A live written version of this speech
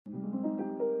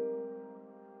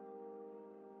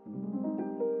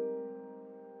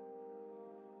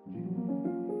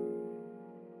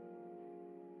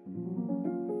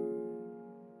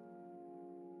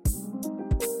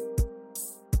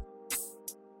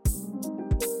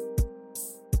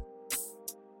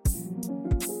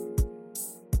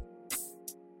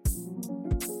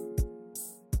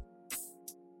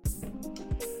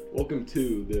Welcome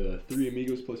to the Three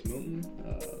Amigos plus Milton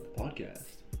podcast.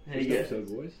 Hey First guys. episode,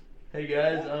 boys. Hey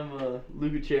guys, I'm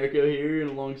Luca Cherico here,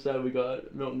 and alongside we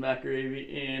got Milton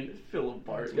McAravey and Philip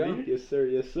Bartley. Yes, sir.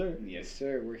 Yes, sir. Yes,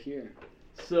 sir. We're here.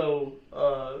 So,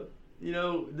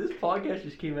 this podcast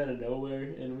just came out of nowhere,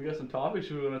 and we got some topics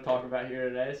we want to talk about here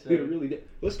today. So, Dude, it really did.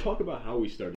 Let's talk about how we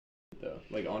started, though.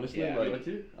 Like, honestly, Yeah. you like, want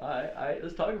to? Alright,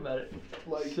 let's talk about it.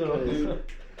 Like, So, dude.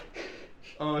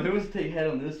 who wants to take head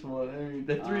on this one? I mean,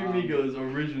 the Three Amigos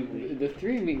originally. The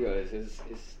Three Amigos is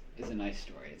a nice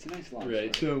story. It's a nice long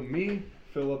right. story. So me,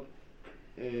 Philip,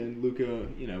 and Luca,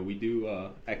 we do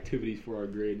activities for our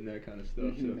grade and that kind of stuff.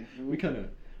 Mhm. So we kind of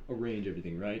arrange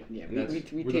everything, right? Yeah, and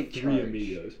we we're take the Three charge.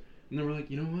 Amigos. And then we're like,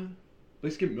 you know what?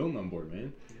 Let's get Milton on board,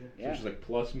 man. Yeah. Which is like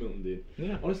plus Milton did.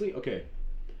 Yeah. Honestly, okay.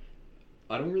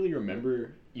 I don't really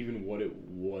remember even what it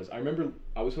was. I remember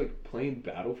I was like playing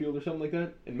Battlefield or something like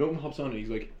that, and Milton hops on and he's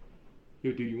like,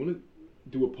 "Yo, dude, you want to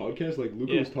do a podcast?" Like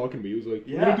Luca was talking to me. He was like,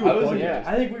 "You Yeah, want to do a I was. podcast?" Yeah,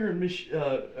 I think we were in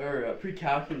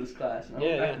pre-calculus class, and I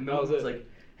went back to Milt and was like,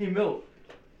 "Hey, Milt,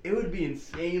 it would be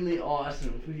insanely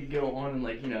awesome if we could go on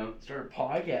and start a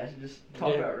podcast and just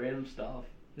talk about random stuff."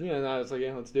 Yeah, and I was like,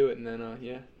 yeah, let's do it. And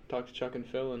then, talked to Chuck and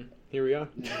Phil, and here we are.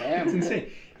 Yeah. It's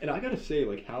insane. And I gotta say,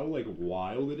 like, how like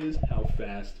wild it is, how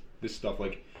fast this stuff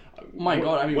like. My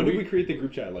God, I mean, when did we create the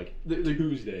group chat? Like the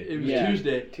Tuesday. It was Yeah.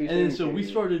 Tuesday, Tuesday and then and so we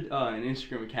Tuesday. started an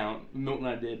Instagram account. Milton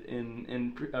and I did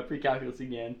in pre-calculus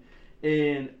again,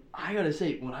 and I gotta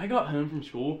say, when I got home from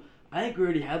school, I think we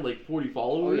already had like 40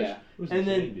 followers. Oh, yeah. It was And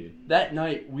insane, then dude. that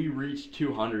night we reached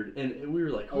 200, and we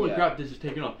were like, "Holy yeah. crap, this is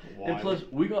taking off!" And Wild. plus,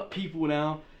 we got people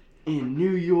now in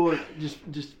New York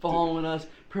just following us,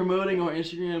 promoting our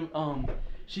Instagram.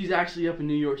 She's actually up in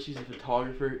New York. She's a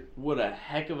photographer. What a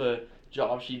heck of a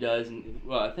job she does, and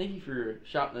thank you for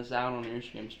shouting us out on your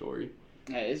Instagram story.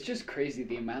 Yeah, it's just crazy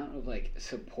the amount of like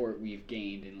support we've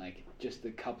gained in like just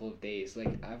a couple of days. Like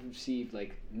I've received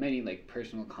like many like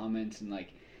personal comments and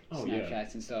like Oh, yeah.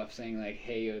 Snapchats and stuff saying like,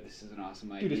 "Hey, yo, this is an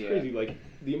awesome idea." Dude, it's crazy. Like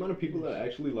the amount of people that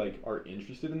actually like are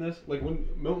interested in this. Like when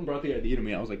Milton brought the idea to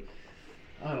me, I was like,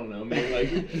 I don't know, man. Like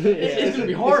It's gonna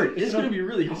be hard. It's gonna be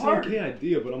really hard. It's an okay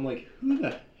idea, but I'm like, who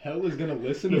the hell is gonna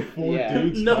listen to four Yeah.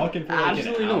 dudes No, talking for like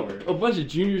absolutely an hour? no. A bunch of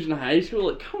juniors in high school,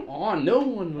 like, come on, no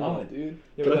one will. Oh, dude.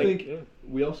 Yeah, but I like, think yeah.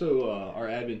 we also are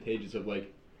advantageous of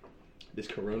like this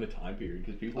Corona time period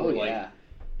because people Oh are like yeah.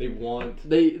 they want.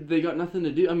 They got nothing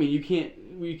to do. I mean, you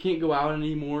can't go out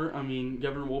anymore. I mean,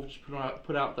 Governor Wolf just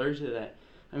put out Thursday that,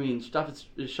 I mean, stuff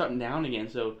is shutting down again.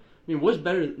 So, I mean, what's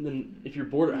better than if you're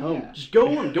bored at home? Yeah. Just go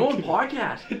on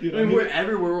podcast. Dude, I mean, we're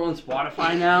everywhere. We're on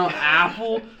Spotify now,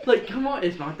 Apple. Like, come on,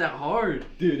 it's not that hard.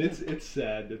 Dude, it's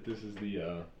sad that this is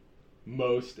the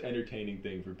most entertaining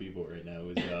thing for people right now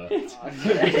is Yeah.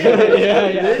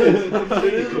 It is what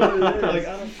it is. Like,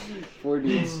 I don't. Four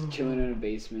dudes chilling in a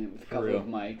basement with a For couple real. of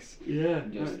mics Yeah.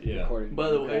 and just Yeah. recording. By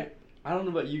the way, crap. I don't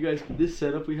know about you guys, but this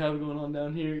setup we have going on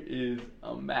down here is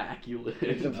immaculate.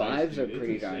 It's the nice, vibes dude. are It's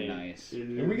pretty darn insane. nice.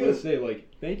 And we gotta say, like,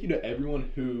 thank you to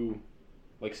everyone who,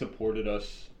 like, supported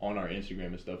us on our Instagram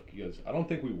and stuff because I don't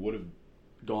think we would have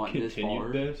gone this far.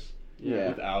 continued this Yeah.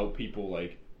 without people,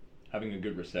 like, having a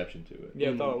good reception to it.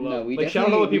 Yeah, without a No, love. we Like, shout out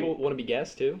to all the definitely- people want to be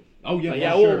guests, too. Oh, yeah, Like, for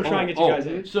yeah, sure. we'll try and get you guys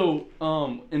in. So,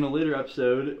 in a later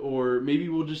episode, or maybe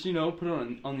we'll just, put it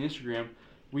on the Instagram,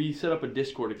 we set up a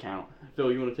Discord account.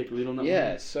 Phil, you want to take a lead on that Yeah,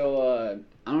 one? so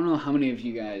I don't know how many of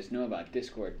you guys know about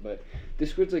Discord, but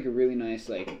Discord's like a really nice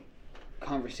like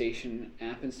conversation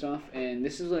app and stuff, and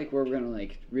this is like where we're gonna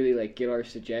like really like get our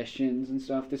suggestions and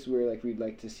stuff. This is where like we'd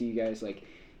like to see you guys like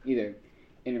either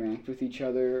interact with each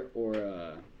other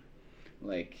or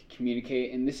like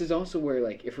communicate, and this is also where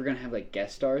like if we're gonna have like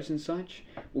guest stars and such,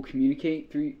 we'll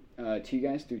communicate through to you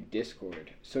guys through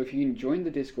Discord. So if you can join the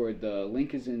Discord, the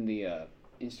link is in the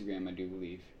Instagram, I do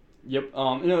believe. Yep.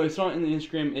 No, it's not in the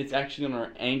Instagram. It's actually on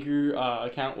our Anchor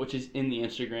account, which is in the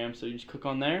Instagram. So you just click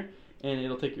on there, and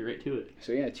it'll take you right to it.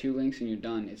 So yeah, 2 links and you're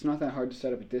done. It's not that hard to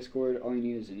set up a Discord. All you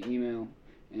need is an email,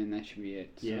 and that should be it.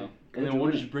 So, Yeah. go And then we'll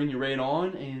join just it. bring you right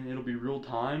on, and it'll be real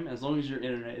time as long as your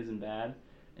internet isn't bad.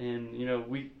 And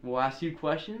we'll ask you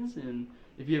questions, and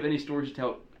if you have any stories to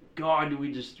tell, God, do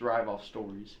we just thrive off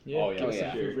stories? Yeah, Oh, yeah, give us for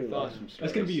some sure. food for Really thought. awesome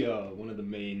That's gonna be stories. one of the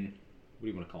main. What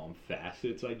do you want to call them?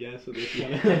 Facets, I guess, of this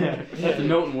one. That's a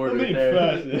Milton word The right main there.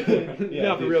 facet.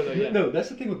 No, for dude. real though, yeah. No, that's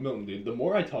the thing with Milton, dude. The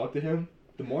more I talk to him,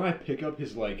 the more I pick up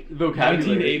his like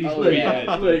Vocabulary. 1980s Oh, yeah.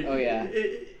 vocab. Like, Oh, yeah.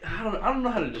 I don't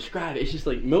know how to describe it. It's just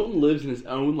like Milton lives in his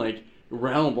own like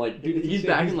realm. Like, Dude, it's he's insane.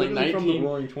 back in like literally from the 19.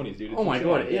 Roaring 20s, dude. It's Oh my insane.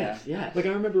 god, yes. Like I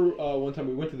remember one time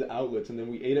we went to the outlets and then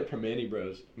we ate at Permane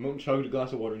Bros. Moten chugged a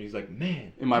glass of water and he's like,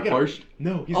 "Man, Am I gotta-" parched?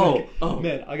 No, he's Oh, like, oh.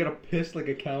 "Man, I gotta piss like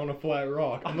a cow on a flat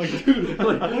rock." I'm like, "Dude,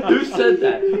 Like, who said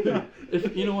that?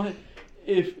 If you know what,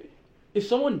 if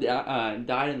someone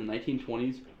died in the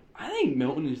 1920s, I think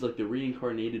Milton is like the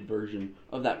reincarnated version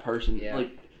of that person. Yeah.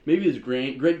 Like maybe his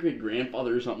great great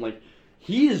grandfather or something. Like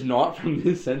he is not from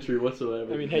this century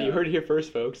whatsoever. I mean, hey, you heard it here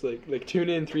first, folks. Like tune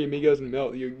in, Three Amigos and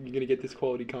Milt. You're gonna get this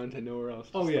quality content nowhere else.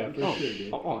 Oh yeah, for Oh. sure, dude."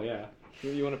 Oh yeah.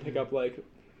 You want to pick up like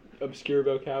obscure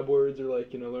vocab words or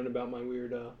like learn about my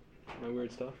weird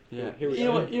stuff. Yeah. Here we You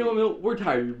go. know what? You know what, Milt? We're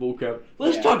tired of your vocab.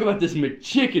 Let's Yeah. talk about this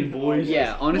McChicken, boys.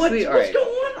 Yeah, honestly, what's alright. going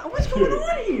on? What's going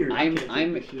on here? I'm can't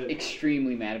I'm take this shit.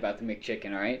 extremely mad about the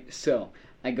McChicken. All right, so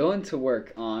I go into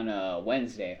work on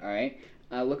Wednesday. All right,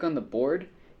 I look on the board,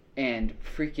 and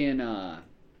freaking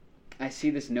I see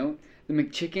this note. The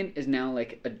McChicken is now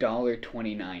like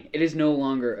 $1.29. It is no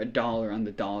longer $1 on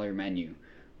the dollar menu.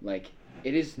 Like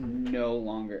it is no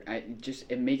longer.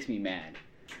 It makes me mad.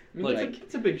 I mean, Like-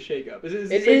 it's a big shakeup.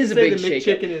 Is It is a big the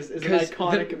shakeup, McChicken is an 'cause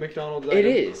iconic McDonald's It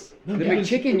item. is. No, The because-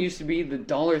 McChicken used to be the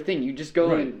dollar thing. You just go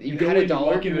Right. and you go had in, a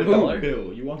dollar. You walk in with boom. a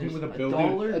bill. You walk in with a bill, dude.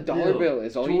 $1 A dollar bill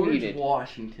is all you George needed.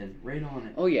 Washington, right on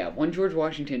it. Oh yeah, one George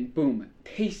Washington, boom,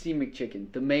 tasty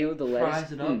McChicken. The mayo, the lettuce,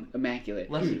 Fries it up. immaculate.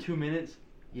 Less than Dude. 2 minutes.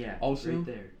 Yeah. Also, right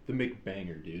there. The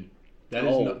McBanger, dude.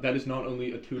 Oh. That is not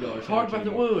only a $2 Talk about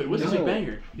the wait. What's No. the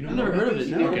McBanger? You I've never heard of it.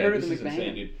 You No. never heard of this the is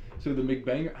insane, McBanger? dude. So the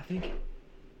McBanger, I think.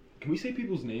 Can we say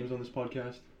people's names on this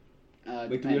podcast? Like, do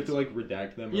we have Depends. to like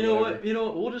redact them? You or know whatever? what? You know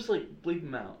what? We'll just like bleep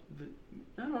them out. But,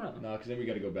 I don't know. Nah, because then we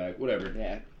got to go back. Whatever.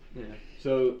 Yeah. Yeah.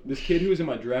 So this kid who was in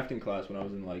my drafting class when I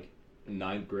was in like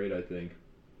 9th grade, I think,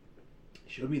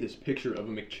 showed me this picture of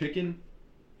a McChicken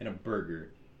and a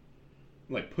burger,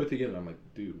 like put together. I'm like,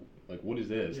 dude, like what is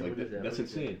this? Yeah, like what is that? that's What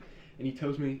is insane. And he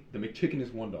tells me the McChicken is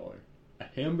 $1. A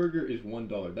hamburger is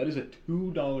 $1. That is a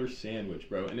 $2 sandwich,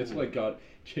 bro. And it's like got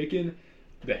chicken,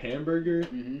 the hamburger.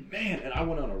 Mhm. Man, and I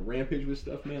went on a rampage with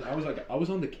stuff, man. I was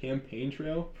on the campaign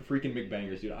trail for freaking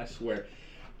McBangers, dude. I swear.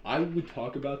 I would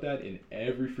talk about that in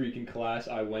every freaking class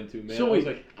I went to, man. So I was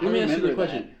wait, like, let me ask you the remember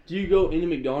question: that. do you go into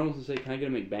McDonald's and say, "Can I get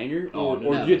a McBanger?" Oh, or, no,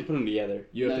 or no. do you have to put them together?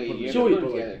 you have No, to put you them have to together, put but,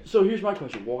 them like, together. So here's my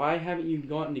question: why haven't you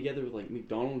gotten together with like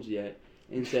McDonald's yet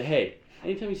and say, "Hey,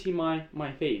 anytime you see my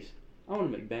face, I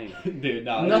want a McBanger." Dude,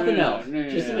 nah, Nothing no, else. no, no,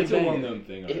 Just no, a no. It's a McBanger. well-known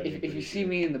thing. If, already, if, I'm if you pretty see sure.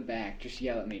 me in the back, just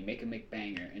yell at me, make a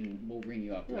McBanger, and we'll ring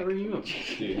you up. Yeah, like ring you a up.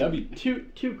 McChicken. Dude, that'd be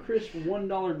Two crisp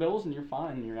 $1 bills and you're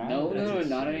fine. And you're out. No, That's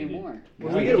no, not insane, dude. anymore.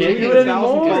 When No, we you get, when can't we do get it 1,000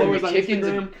 anymore. followers on McChicken's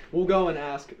a- Instagram, we'll go and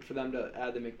ask for them to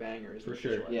add the McBangers. For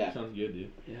sure. Yeah. Sounds good,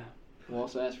 dude. Yeah. We'll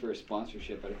also ask for a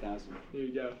sponsorship at 1,000. There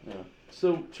you go.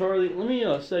 So Charlie, let me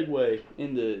segue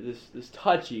into this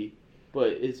touchy, but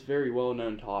it's very well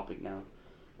known topic now.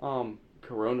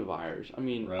 Coronavirus. I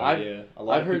mean, Right, yeah. A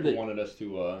lot I've of heard people that- wanted us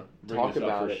to bring talk this up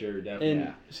about for it. sure, definitely. and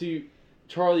Yeah. see,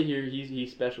 Charlie here,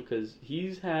 he's special because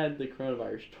he's had the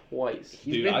coronavirus twice.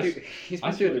 He's Dude, been I through, s- he's I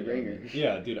been through swear the to God, ringer. man.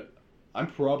 Yeah, dude. I'm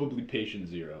probably patient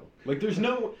 0. Like, there's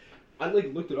no. I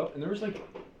like looked it up, and there was like,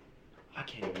 I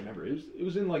can't even remember. It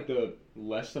was in like the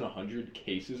less than 100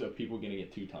 cases of people getting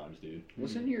it 2 times, dude.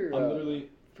 Wasn't your I'm literally.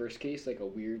 first case like a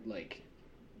weird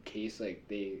case like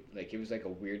it was like a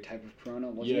weird type of corona?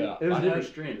 Wasn't Yeah, It was I a different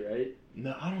had- strain, right?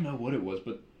 No, I don't know what it was,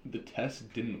 but the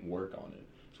test didn't work on it.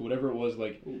 So whatever it was,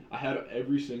 like, I had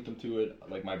every symptom to it.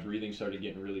 Like, my breathing started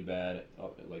getting really bad,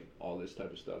 like all this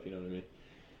type of stuff. You know what I mean?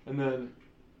 And then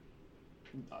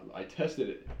I tested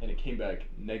it, and it came back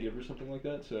negative or something like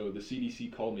that. So the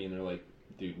CDC called me, and they're like,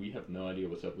 "Dude, we have no idea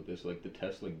what's up with this. Like, the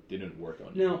test didn't work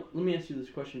on you." Now, let me ask you this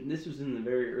question. This was in the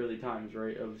very early times,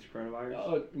 right, of this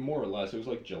coronavirus? More or less. It was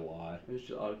like July. It was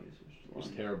just August. It was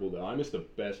terrible though. I missed the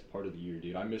best part of the year,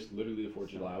 dude. I missed literally the 4th of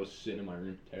July. I was sitting in my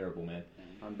room, terrible, man.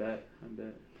 I bet.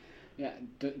 Yeah,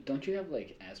 don't you have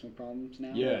like asthma problems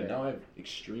now? Yeah, or- now I have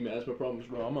extreme asthma problems,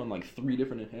 bro. I'm on like 3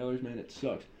 different inhalers, man. It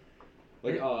sucks.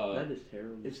 Like, that is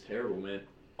terrible. it's terrible, man.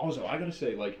 Also, I gotta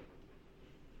say, like,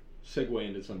 segue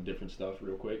into some different stuff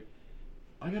real quick.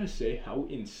 I gotta say how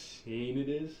insane it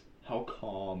is how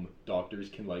calm doctors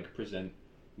can like present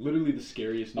literally the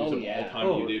scariest news Oh, of yeah. all time,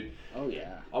 Oh. dude. Oh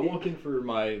yeah. I walk in for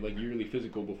my like yearly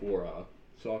physical before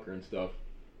soccer and stuff.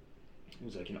 It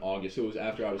was like in August, so it was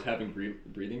after I was having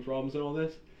breathing problems and all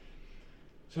this.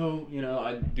 So, you know,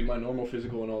 I do my normal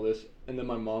physical and all this, and then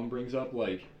my mom brings up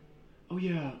like, "Oh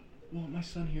yeah, well my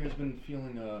son here has been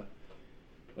feeling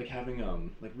like having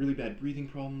like really bad breathing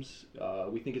problems.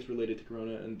 We think it's related to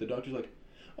corona." And the doctor's like,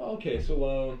 "Oh, okay,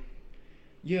 so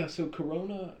yeah, so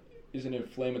corona is an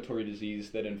inflammatory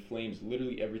disease that inflames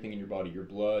literally everything in your body, your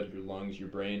blood, your lungs, your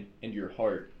brain, and your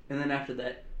heart. And then after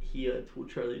that, he told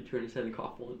Charlie to turn his head and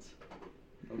cough once.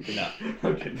 I'm kidding.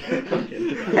 I'm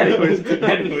kidding.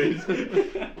 Anyways.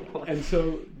 And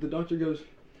so the doctor goes,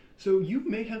 so you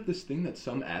may have this thing that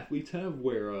some athletes have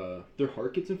where their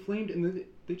heart gets inflamed and then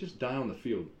they just die on the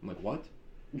field. I'm like, what?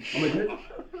 I'm like,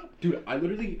 dude,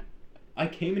 I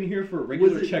came in here for a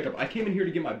regular checkup. I came in here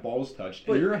to get my balls touched,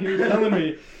 and you're here telling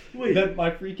me that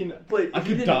my freaking I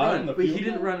could die on the field. But he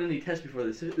didn't run any tests before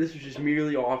this. This was just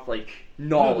merely off like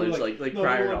knowledge, like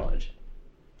prior knowledge.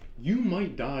 You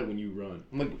might die when you run.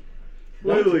 I'm like,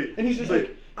 Wait. And he's just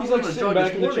like, he's like sitting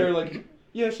back in the chair, like,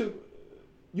 yeah, so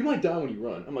you might die when you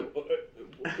run. I'm like, what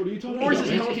are you talking Where's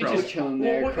about? his He's just chilling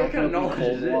there, what cracking kind of up knowledge in is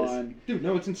cold this? wine. Dude,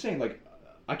 no, it's insane. Like,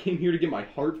 I came here to get my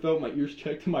heart felt, my ears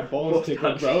checked, and my balls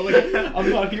tickled, bro. Like, I'm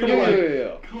not here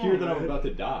to hear that I'm about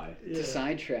to die. To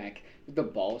sidetrack, the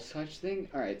balls touch thing.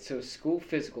 All right, so school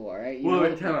physical. All right.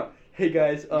 Wait, time out. Hey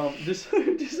guys, just a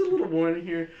little warning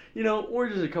here. You know, we're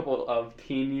just a couple of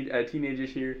teenagers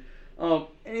here.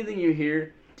 Anything you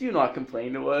hear, do not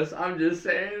complain to us. I'm just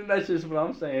saying. That's just what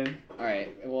I'm saying. All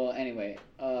right. Well, anyway,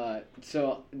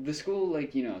 so the school,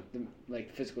 like, you know, the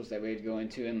physicals that we'd go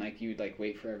into, and like you'd like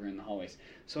wait forever in the hallways.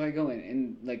 So I go in,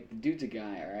 and like the dude's a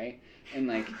guy, all right, and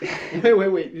like.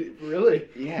 Wait, really?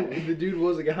 Yeah. The dude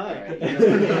was a guy.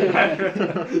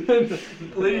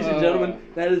 Ladies and gentlemen,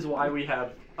 that is why we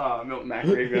have Milton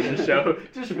McRaven on the show,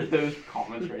 just for those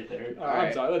comments right there.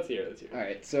 I'm sorry. Let's hear it. All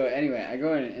right, so anyway, I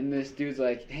go in and this dude's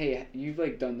like, "Hey, you've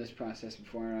like done this process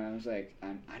before?" And I was like,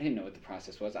 "I didn't know what the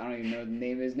process was. I don't even know what the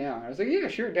name is now." And I was like, "Yeah,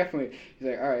 sure, definitely." He's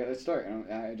like, "All right, let's start."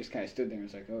 And I just kind of stood there and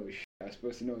was like, "Oh shit, I was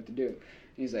supposed to know what to do." And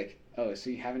he's like, "Oh,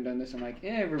 so you haven't done this?" I'm like,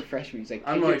 "Yeah, refresh me." He's like,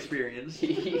 I'm not experienced.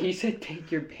 He said,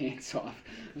 "Take your pants off."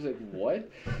 I was like, "What?"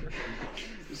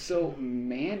 So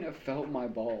man felt my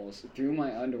balls through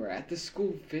my underwear at the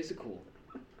school physical,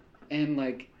 and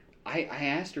like. I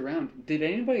asked around, did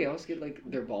anybody else get like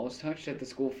their balls touched at the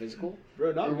school physical?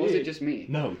 Bro, not or me. was it just me?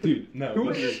 No, dude, no. Who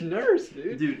was this nurse,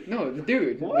 dude? Dude, No, the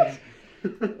dude. What?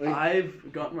 Like,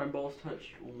 I've gotten my balls touched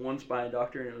once by a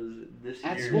doctor, and it was this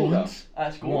At year. school, though.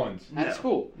 At school. Once. At No.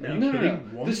 school. No. No.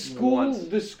 kidding? Once?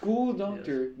 The school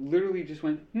doctor literally just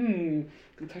went, and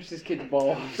touched this kid's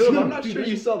balls. Philip, No, I'm not dude, sure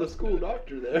you saw the school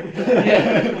doctor there.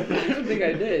 Yeah, I don't think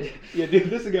I did. Yeah,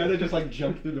 dude, this is a guy that just like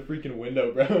jumped through the freaking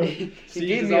window, bro. He Seized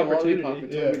gave his me a opportunity. lollipop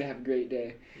and told Yeah. me to have a great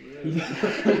day.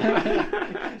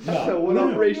 So what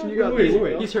operation you got?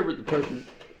 Wait. He's Herbert the person.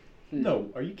 No,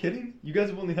 are you kidding? You guys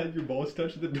have only had your balls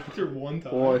touched at the doctor one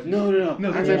time. Once. No. No,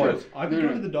 I that's remember. once. I've been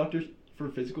going to the doctor for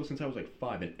physical since I was like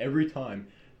 5, and every time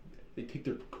they take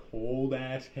their cold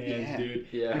ass hands, Yeah. dude.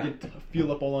 Yeah. They can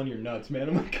feel up all on your nuts, man.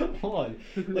 I'm like, come on.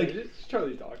 Like, it's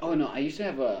Charlie's doctor. Oh no, I used to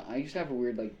have a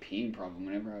weird like peeing problem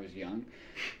whenever I was young.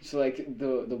 So like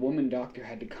the woman doctor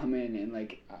had to come in and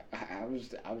like I was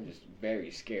just very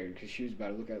scared because she was about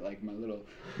to look at like my little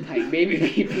tiny baby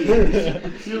pee-pee.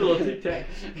 Your little tic tac.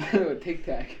 My little tic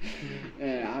tac,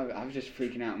 and I was just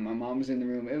freaking out. And my mom was in the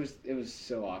room. It was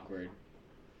so awkward.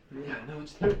 Yeah, no,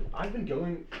 it's terrible. I've been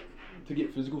going to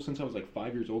get physical since I was like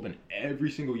 5 years old, and every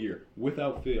single year,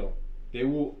 without fail, they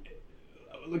will.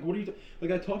 Like, what are you?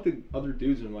 Like, I talk to other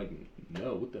dudes, and I'm like,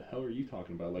 no, what the hell are you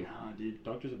talking about? Like, Nah, dude.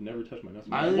 doctors have never touched my nuts.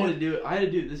 I Like, had to do it. I had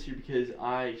to do it this year because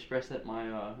I expressed that my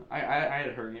I had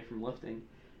a hernia from lifting,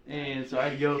 and so I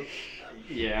had to go.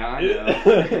 Yeah, I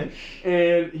know.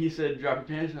 And he said, "Drop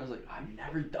your pants," and I was like, "I've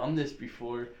never done this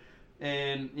before,"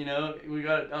 and you know, we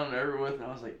got it done and over with, and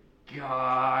I was like,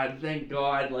 "God, thank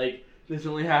God, like this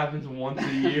only happens once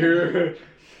a year."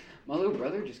 My little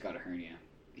brother just got a hernia.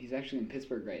 He's actually in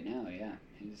Pittsburgh right now. Yeah,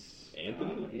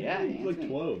 Anthony? Yeah, He's like Anthony.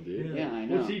 12, dude. Yeah, I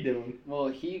know. What's he doing? Well,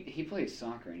 he plays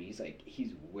soccer and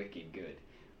he's wicked good.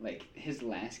 Like his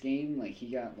last game, like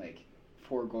he got like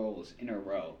 4 goals in a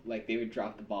row. Like they would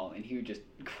drop the ball and he would just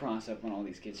cross up on all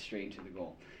these kids straight into the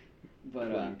goal. But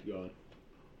Glory to God.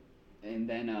 and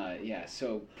then yeah,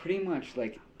 so pretty much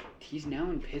like he's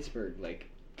now in Pittsburgh, like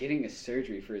getting a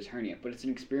surgery for his hernia, but it's an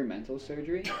experimental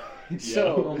surgery.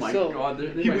 So Oh my so, God!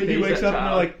 They He might phase wakes that up and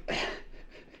child. they're like,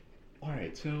 all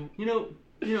right, so you know,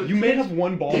 you may have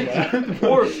one ball left.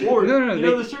 or No, you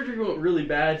know, the surgery went really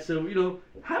bad, so you know,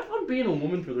 have fun being a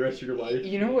woman for the rest of your life.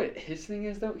 You know what his thing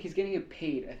is though? He's getting it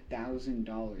paid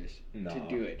 $1,000 Nah. to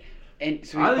do it. And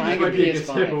so I he's think buying this a might be a good tip,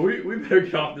 but PS5. we better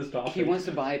get off this topic. He wants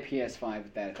to buy a PS5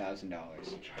 with that $1,000.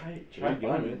 Try There you go,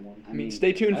 finding man. one. I mean,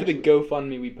 Stay tuned for the actually-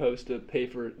 GoFundMe we post to pay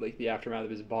for like the aftermath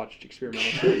of his botched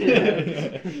experimental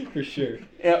surgery. For sure.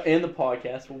 And the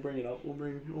podcast, we'll bring it up. We'll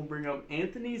bring up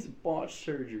Anthony's botched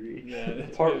surgery. Yeah,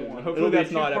 Part yeah. one. Hopefully It'll be a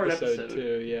that's not two-part episode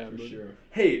 2. Yeah, For but- sure.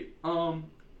 Hey, I'm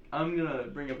gonna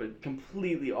bring up a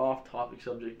completely off-topic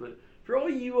subject, but for all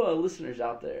you listeners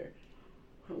out there,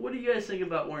 what do you guys think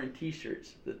about wearing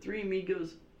T-shirts? The Three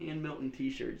Amigos and Milton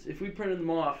T-shirts. If we printed them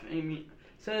off,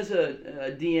 send us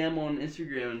a DM on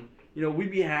Instagram. And,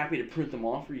 we'd be happy to print them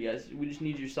off for you guys. We just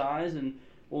need your size, and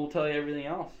we'll tell you everything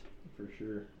else. For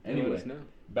sure. Let Anyway, us know.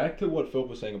 back to what Phil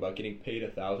was saying about getting paid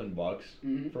 $1,000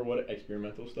 Mhm. for what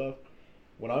experimental stuff.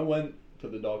 When I went to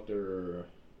the doctor,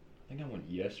 I think I went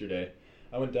yesterday.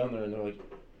 I went down there and they're like,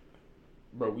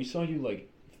 "Bro, we saw you like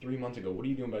 3 months ago. What are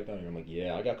you doing back down here?" I'm like,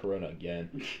 "Yeah, I got corona again."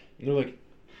 And they're like,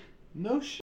 "No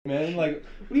shit, man. Like,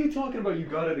 what are you talking about? You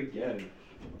got it again."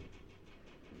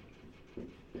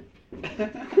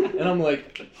 And I'm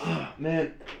like, "Ah,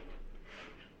 man,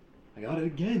 I got it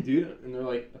again, dude." And they're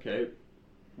like, "Okay,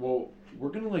 well, we're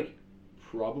gonna like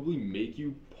probably make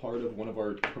you part of one of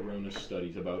our corona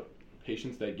studies about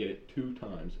patients that get it 2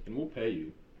 times, and we'll pay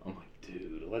you." I'm like,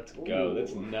 "Dude, let's go. Ooh,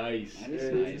 That's nice. that is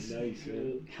That's nice. nice,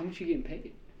 man." How much you getting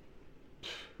paid?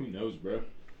 Who knows, bro?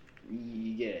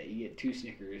 You get 2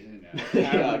 Snickers and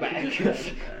Yeah. a bag.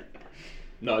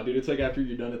 No, dude, it's like after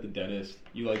you're done at the dentist,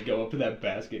 you like go up to that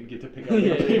basket and get to pick up Yeah.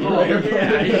 your paper. Oh,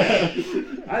 yeah.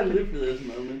 I live for those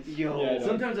moments. Yo. Yeah, I know.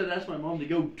 Sometimes I'd ask my mom to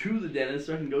go to the dentist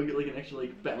so I can go get like an extra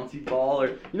like bouncy ball, or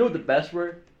you know what the best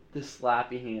were? The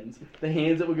slappy hands. The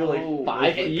hands that would go like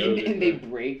 5 and, feet. and they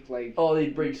break like. Oh, they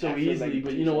break so After, like, easily, but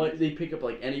 2 you know what? seconds. They pick up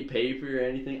like any paper or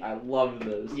anything. I love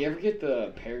those. You ever get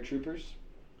the paratroopers?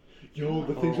 Yo,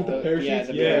 the things with Oh. the parachutes? Yeah,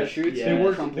 the Yes. parachutes. Yeah. They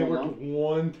worked Crumple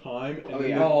one time, and Oh, then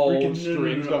yeah. the Oh, freaking no,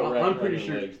 strings no, no, got no. wrapped I'm around pretty their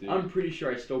sure. legs, dude. I'm pretty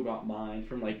sure I still got mine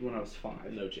from like when I was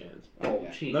 5. No chance. Oh, Yeah.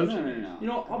 jeez. No, No. You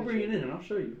know, I'll bring it in and I'll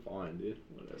show you. Fine, dude.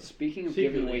 Whatever. Speaking of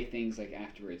Secretly. giving away things like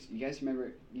afterwards, you guys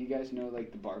know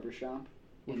like the barber shop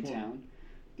in Which one? town?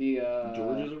 The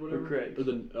George's or whatever? Craig's. Or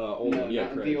the old no, one, yeah,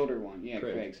 not Craig's. the older one. Yeah,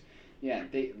 Craig's. Craig's. Yeah,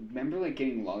 they remember like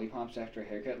getting lollipops after a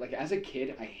haircut. Like as a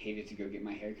kid, I hated to go get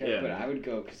my haircut, Yeah, but man. I would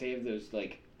go because they have those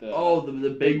like the. Oh, the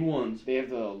big ones. They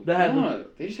have the. They had no,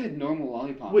 they just had normal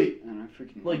lollipops. Wait, and I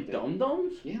freaking Like loved it. dum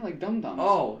dums. Yeah, like dum dums.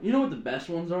 Oh, you know what the best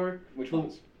ones are? Which the,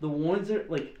 ones? The ones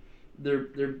that like they're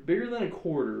bigger than a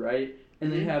quarter, right?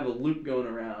 And they Mhm. have a loop going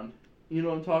around. You know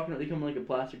what I'm talking about? They come in like a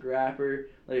plastic wrapper,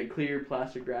 like a clear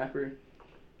plastic wrapper.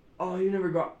 Oh, you never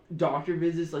got doctor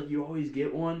visits like you always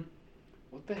get one?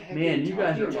 What the heck? Man, are you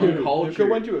guys are talking on about? culture.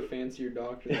 Luca went to a fancier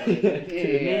doctor. Yeah,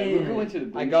 Luca Man. went to the.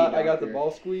 I bougie got the doctor.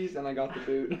 ball squeeze and I got the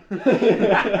boot.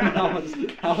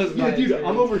 that was Yeah, my dude, I'm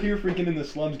experience. over here freaking in the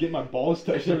slums getting my balls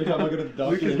touched every time I go to the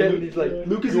doctor. Luca's And getting these like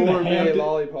Luca's in the gourmet Hamptons.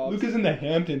 lollipops. Luca's in the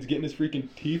Hamptons getting his freaking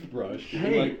teeth brushed. And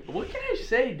Hey, like, what can I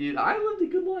say, dude? I lived a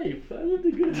good life. I lived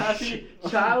a good, happy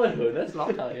childhood. That's what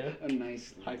I'll tell you. A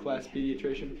nice High class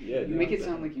pediatrician. yeah, You dude, make I'm it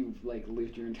sound down. like you've like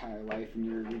lived your entire life and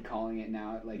you're recalling it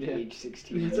now at like Yeah. age 16.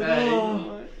 It's Hey,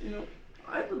 Oh. you know,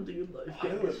 I lived a good life, I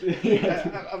guys. lived-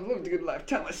 yeah. I've lived a good life.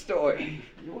 Tell my story.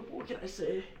 What can I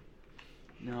say?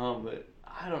 No, but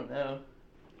I don't know.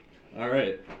 All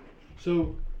right.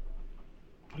 So,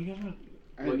 what do you guys want?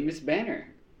 All right, Miss Banner.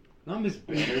 Not Miss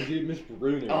Banner, dude. Miss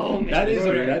Bruner. Oh, Miss that is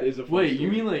Bruner. that is a. Fun Wait, you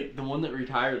story. mean like the one that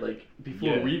retired like before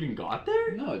Yeah. we even got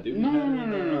there? No, dude. No, we had no, it,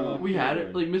 no, no. We had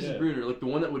it like Mrs. Yeah. Bruner, like the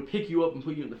one that would pick you up and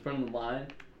put you in the front of the line.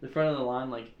 The front of the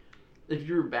line, like if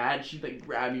you were bad, she'd like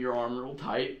grab your arm real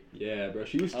tight. Yeah, bro.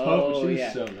 She was tough, Oh, but she was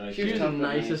yeah. so nice. She She was was tough the but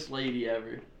nice. nicest lady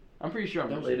ever. I'm pretty sure I'm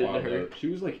That was related to wild, her. though. She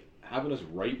was like having us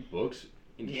write books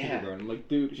in Yeah. kindergarten. I'm like,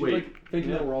 dude, she's Wait. like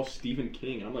thinking Yeah. that we're all Stephen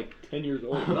King, and I'm like 10 years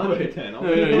old. No, Not even wait. 10. I'm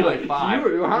No, you're like 5. You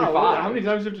were, how, You're 5. how many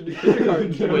times do you have to do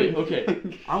kindergarten? Wait,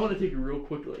 okay. I want to take a real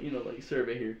quick, like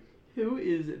survey here. Who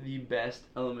is the best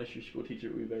elementary school teacher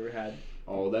we've ever had?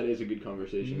 Oh, that is a good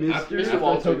conversation. Mr. After Mr. I tell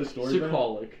Walter the story, bro,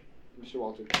 Sokolic. Mr.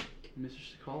 Walter. Mr.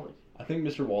 Sokolic. I think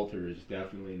Mr. Walter is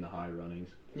definitely in the high runnings.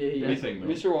 Yeah, What do you Yes. think, Mo?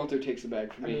 Mr. Walter takes the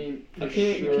bag for I me. mean, For you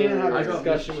can't sure. have I a got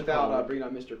discussion Mr. without Sokolic. bringing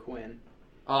up Mr. Quinn.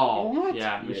 Oh, What?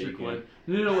 yeah, Yeah, Mr. you Quinn.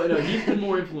 can. No, he's been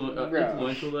more Bro.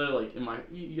 influential though. Like in my,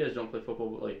 you guys don't play football,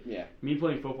 but like Yeah. me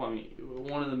playing football, I mean,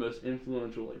 one of the most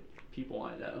influential like people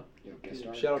I know. Yo, guest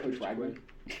star. Shout out to Coach Mr. Wagner. Quinn.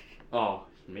 Oh,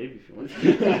 maybe if you want.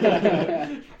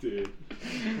 Dude.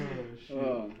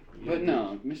 Oh, but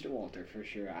no, Mr. Walter for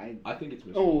sure. I think it's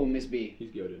Mr. Oh, Walter. Miss B.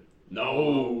 He's goated.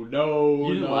 No,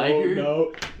 You didn't like her?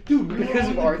 no. Dude, we were Because all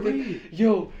of in Arthur. grade.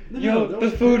 Yo, No, that the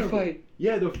was food terrible. fight.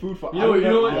 Yeah, the food fight. You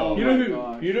know what? Oh You know my who?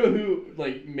 gosh. You know who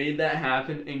like made that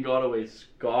happen and got away?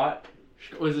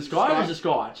 Was it Scott or was it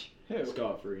Scotch? Who?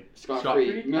 Scot free. Scot-free.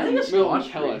 Scot-free? I Milton, think it's Milton,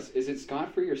 Scotch-free. tell us, is it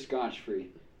Scot-free or Scotch-free?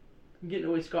 I'm getting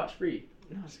away scotch free.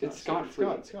 No, It's Scot-free.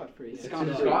 Scot-free. It's Yeah.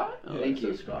 Scot-free. Scott? Yeah, thank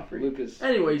you. Scot free. Lucas.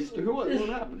 Anyways, What this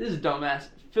happened? this dumbass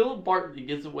Philip Bartley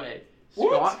gets away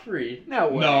What? scot free. No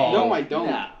way. No. No, I don't.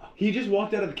 Nah. He just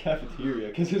walked out of the cafeteria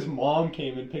because his mom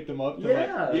came and picked him up to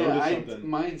Yeah. like go Yeah, to something.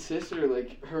 my sister,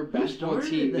 like, her basketball started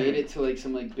team it made then? it to, like,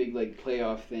 some, like, big, like,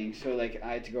 playoff thing. So, like,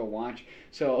 I had to go watch.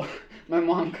 So, my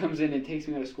mom comes in and takes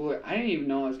me out of school. I didn't even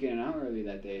know I was getting out early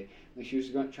that day. Like, she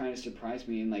was trying to surprise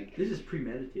me and, like, This is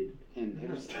premeditated. and it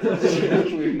was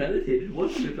Premeditated.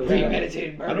 What's it?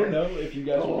 premeditated murder. I don't know if you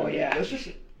guys. Oh, remember. yeah. Let's just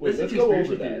Let's let's do go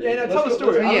conspiracy over that. theories. Yeah, no, Let's tell the go-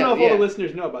 story. let's- I don't know if all yeah. the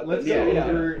listeners know about Let's this. go Yeah,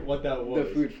 over what that was.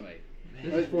 The food fight.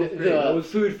 This The, is fourth grade. That was-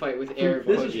 food fight with air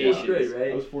This was Yeah. fourth grade, That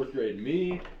right? was fourth grade.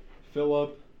 Me,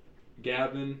 Philip,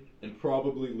 Gavin, and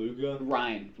probably Luca.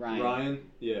 Ryan. Ryan.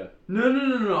 Yeah.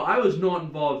 No. I was not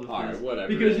involved with Alright, this. whatever.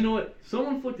 Because you know what?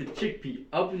 Someone flicked a chickpea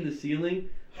up in the ceiling.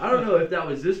 I don't know if that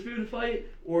was this food fight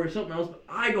or something else, but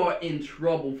I got in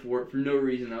trouble for it for no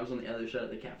reason. I was on the other side of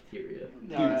the cafeteria.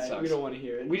 Dude, Alright, it sucks. we don't want to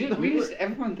hear it.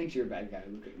 Everyone thinks you're a bad guy.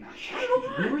 Luca. No.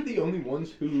 We were the only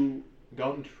ones who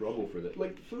got in trouble for that.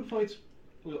 Like food fights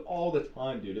was all the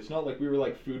time, dude. It's not like we were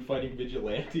like food fighting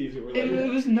vigilantes who were like It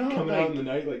was not coming like, out in the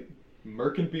night like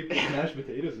murking people with mashed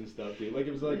potatoes and stuff, dude. Like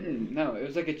it was like no, it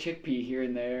was like a chickpea here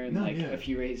and there and No, like yeah. a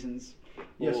few raisins.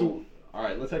 yeah. So all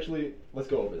right, let's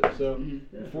go over this. So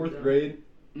Yeah, fourth yeah. grade,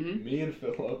 Mhm. me and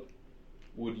Philip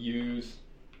would use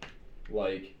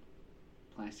like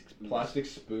Plastic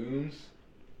spoons. spoons,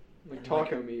 Like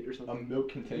taco meat or a something. milk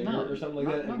container No, or something like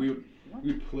not- that, and not- we would what?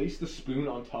 we'd place the spoon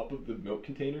on top of the milk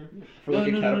container for No,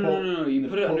 like no, a no, catapult. no. You and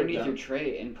put then it pull underneath down. your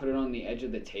tray and put it on the edge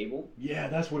of the table. Yeah,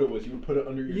 that's what it was. You would put it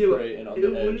under Yeah, your but tray and on it, the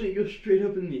wouldn't edge. it go straight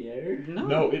up in the air?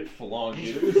 No, it flung,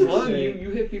 dude. It was It's fun. insane. You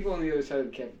hit people on the other side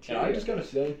of the And cafeteria. I just gotta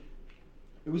say,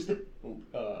 it was the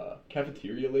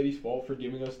cafeteria lady's fault for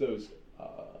giving us those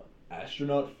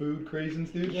astronaut food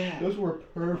craisins, dude. Yeah. Those were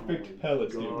perfect Oh my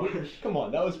pellets, dude. gosh. Come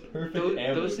on, that was perfect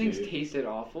ammo, those things dude. tasted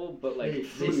awful, but like They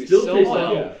food still so taste well.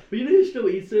 awful. Yeah. But you know who still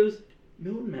eats those?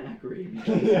 Milton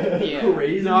Macri. Yeah.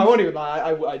 Crazy. No, I won't even lie.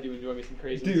 I do enjoy me some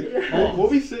crazy. Dude, Yeah. we'll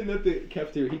be sitting at the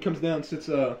cafeteria. He comes down, sits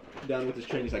down with his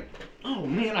tray, and he's like, "Oh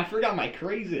man, I forgot my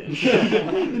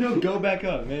craisins." Go back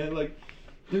up, man. Like,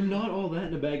 they're not all that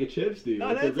in a bag of chips, dude. No,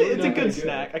 Like, it's, they're really it's a not that good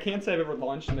snack. I can't say I've ever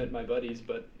launched them at my buddies,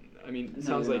 but I mean, it No,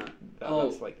 sounds they're like not.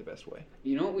 that's like the best way.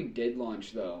 You know what we did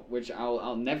launch though, which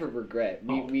I'll never regret.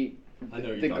 Oh. We I know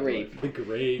you're the talking grape. about the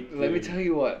grape. Let me dude. tell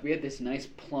you what, we had this nice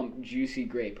plump juicy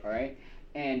grape, all right?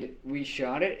 And we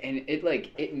shot it and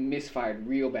it misfired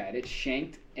real bad. It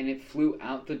shanked and it flew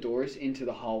out the doors into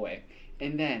the hallway.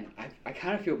 And then I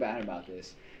kind of feel bad about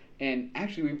this. And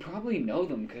actually we probably know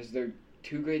them because they're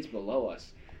 2 grades below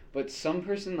us. But some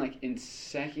person like in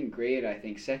 2nd grade, I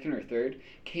think 2nd or 3rd,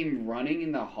 came running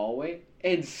in the hallway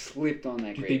and slipped on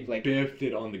that Dude, grape. they Like biffed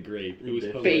it on the grape. It was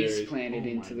Face hilarious. face planted Oh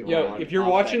into my the Yo, ground. if you're off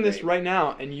watching that this grape. right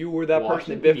now and you were that person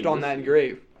Watching? that biffed You mean on that listening?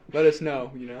 grave, let us know.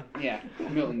 You know. Yeah,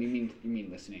 Milton, you mean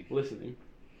listening. Listening.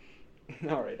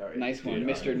 all right. Nice one, Dude,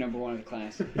 Mr. alright. Number 1 of the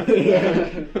class.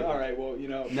 all right. Well, you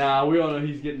know. Nah, we all know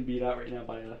he's getting beat out right now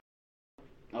by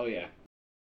Oh yeah,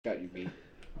 got you beat.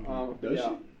 Does yeah.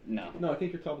 she? No. No, I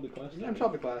think you're top of the class. I'm top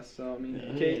of the class, so I mean,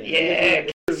 Yeah. Kate, Yeah,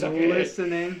 if suck you're it.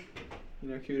 listening, you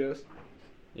know, kudos.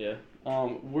 Yeah.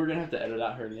 We're gonna have to edit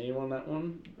out her name on that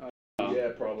one. Yeah,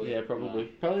 probably. Yeah, probably.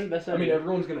 Probably the best I idea. mean,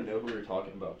 everyone's gonna know who we're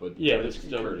talking about, but Yeah, courtesy, but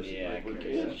still- courtesy, yeah, like, we're courtesy.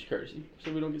 Yeah, courtesy. just courtesy,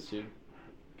 so we don't get sued.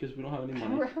 Because we don't have any How,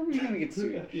 money. how are we gonna get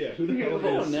sued? Yeah, who the Yeah, hell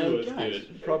hold is on now, sue us, guys.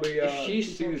 dude? Probably. If she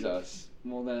sues us,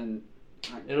 well then.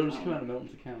 It'll just come out of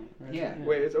Milton's account, right? Yeah.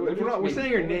 Wait, it's, we're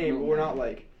saying her name, but we're not No.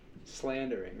 like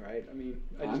slandering, right? I mean,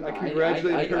 I I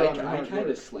congratulated her on her hard kind of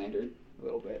work slandered. a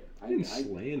little bit. I didn't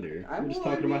slander. I- I'm just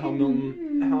well, talking I about how mean-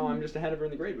 Milton. How I'm just ahead of her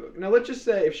in the grade book. Now let's just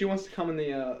say if she wants to come in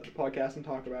the podcast and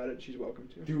talk about it, she's welcome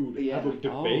to. Dude, Yeah. have a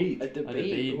debate. A debate.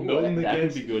 debate. Ooh, Milton that could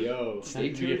against be good. Yo. Stay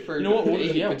That'd be tuned good. for You know what, a we'll-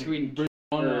 debate yeah, between bring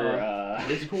on her,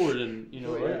 Discord and you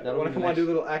know So, yeah, right. That'll want be to come the on do a next-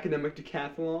 little academic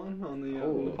decathlon on the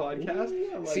podcast? Ooh,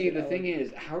 I like See, it, the I thing like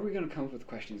is, how are we gonna come up with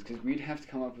questions? Because we'd have to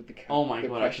come up with the Oh my the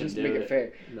God, I questions to couldn't make do it fair.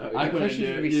 it. No, I The couldn't questions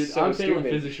do it. would be Dude, so I'm failing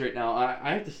stupid. physics right now.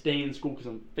 I have to stay in school because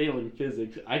I'm failing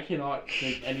physics. I cannot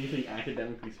think anything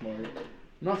academically smart. I'm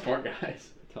not smart, guys.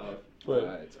 tough. But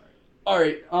Alright, it's all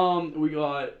right, we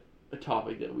got a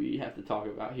topic that we have to talk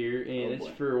about here, and Oh, it's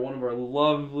boy. for one of our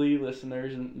lovely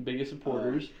listeners and biggest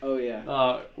supporters. Oh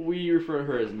yeah. We refer to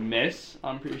her as Miss.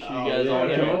 I'm pretty sure Oh, you guys yeah, all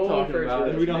yeah. know what I'm We'll talking refer to about. her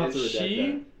And we don't have to redact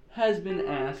She that. has been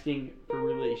asking for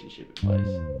relationship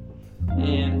advice.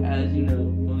 And as you know,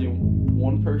 only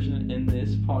one person in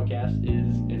this podcast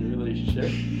is in a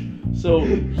relationship. So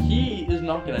he is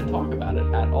not going to talk about it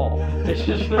at all. It's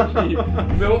just going to be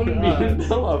Milton being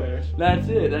Philip. That's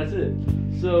it.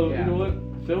 So, Yeah. you know what?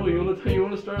 Phil, you want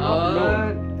to start off?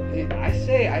 Or no? I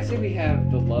say we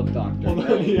have the love doctor. Hold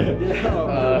on,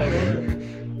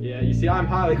 Yeah, you see, I'm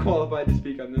highly qualified to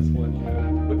speak on this one.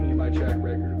 Looking at my track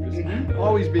record of just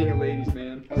always being a ladies'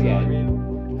 man. Oh, yeah. So,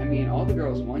 I mean, all the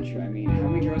girls want you. I mean, how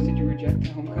many girls did you reject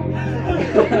at homecoming?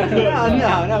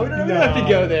 no, we don't have to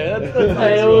go there. That's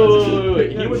Hey,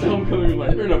 wait. He was homecoming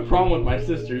with in a prom with my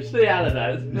sister. Stay out of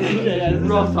that. Yeah, this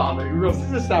Rough is- topic. Rough. This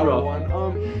is a sour rough. one.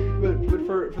 But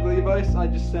for the advice, I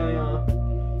just say, I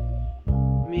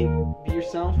mean, be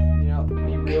yourself. You know,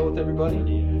 be real with everybody.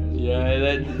 Yeah,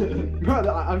 that. Bro,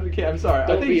 I'm sorry.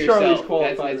 Don't I be think Charlie's yourself.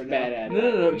 qualified. That's right bad.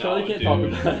 No. Charlie No, can't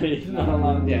dude. talk about it. He's not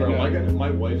allowed. Yeah, Bro, no.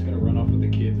 my wife's gonna run off with the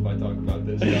kids if I talk about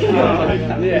this. Yeah.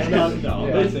 It's not, no, Yeah.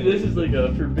 I'm This, not this saying. is like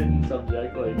a forbidden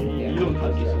subject. Like you don't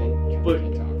touch this one. But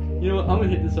Can't talk. you know what? I'm gonna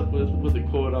hit this up with a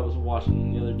quote I was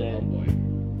watching the other day. Oh boy.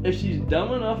 If she's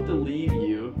dumb enough to leave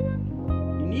you,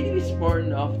 you need to be smart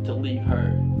enough to leave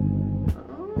her.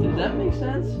 Does that make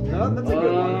sense? No, that's a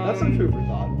good one. That's some food for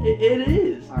thought. It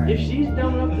is. All right. If she's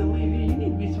dumb enough to leave you, you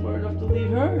need to be smart enough to leave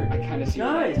her. I kind of see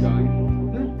where Guys. that's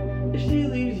going. If she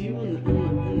leaves you in the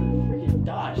freaking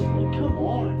dodge, like, come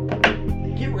on.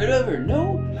 Get rid of her.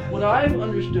 No. What I've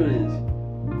understood is,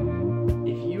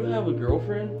 if you have a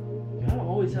girlfriend, you gotta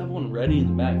always have one ready in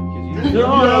the back because you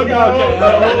No, okay.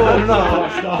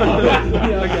 Stop.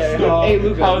 Yeah, okay. Stop. Hey,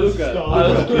 Luca, I was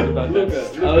Luca. kidding about that.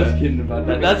 Luca, I was kidding about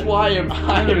that. That's why I am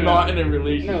not in a No,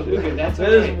 relationship. Luca, that's That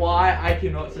is alright. why I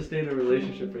cannot sustain a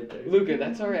relationship right there. Luca,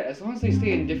 that's alright. As long as they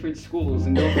stay in different schools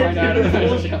and don't find out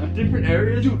about each other. Different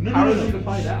areas? Dude, no, How no, are no. they gonna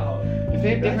find out? If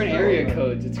they have That's different not area right.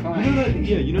 codes, it's You know that, fine.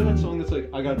 yeah, you know that song that's like,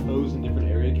 I got O's in different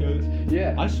area codes?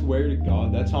 Yeah. I swear to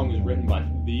God, that song was written by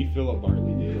the Philip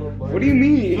Bartley, dude. What do you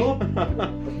mean?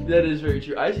 That is very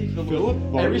true. I see Philip Philip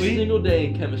every Bartley? single day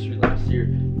in chemistry last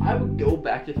year. I would go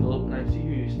back to Philip and I'd see who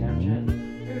you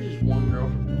Snapchat. There was just one girl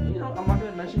from, I'm not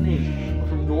gonna mention names, but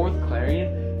from North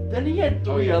Clarion. Then he had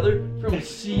three yeah. other from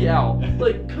CL.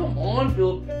 Like, come on,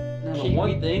 Philip. Now the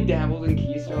one thing, dabbled in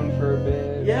Keystone for a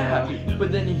bit. yeah,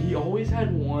 but then he always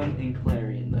had one in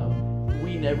Clarion though.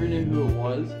 We never knew who it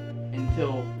was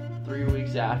until 3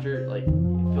 weeks after. Like,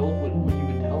 Philip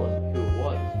he would tell us who it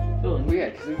was. Philip, Well, yeah,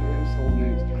 because it was old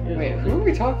news. Yeah. Wait, who are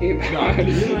we talking about? Nah, dude,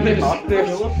 you know what I'm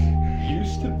There's- talking about?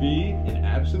 Used to be an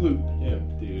absolute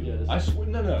pimp, dude. Yes. I swear,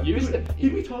 no. Used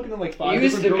He'd be talking to like 5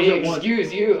 used to different be, girls at once.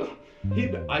 excuse you.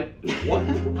 What?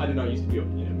 I did not used to be a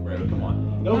pimp, bro. Come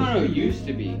on. No, used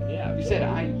to be. Yeah. You said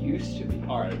I used to be.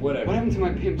 Alright, whatever. What happened to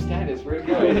my pimp status? Where'd it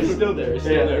go? It's still there, it's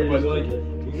still Yeah, there. it But is like, still there.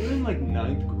 when we were in like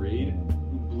 9th grade,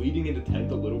 bleeding into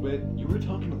 10th a little bit, you were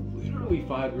talking to literally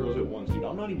 5 girls at once, dude.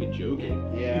 I'm not even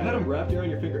joking. Yeah. You had them wrapped around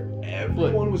your finger.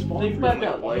 Everyone was falling think for about it.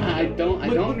 that life. I don't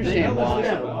understand why.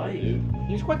 that life. dude.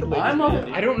 He's quite the ladies' I'm man.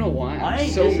 a- I don't know why. I I'm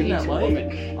ain't so dissing mean that to life.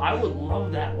 women. I would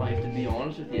love that life, to be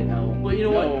honest with you. No. But you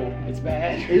know No, what? it's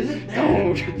bad. Is it?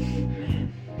 Don't.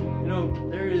 You know,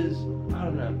 there is. I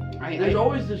don't know. There's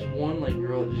always this one like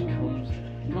girl that just comes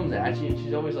at you, and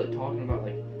she's always like talking about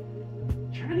like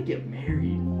trying to get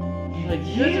married. Like,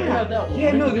 you guys ever have that one?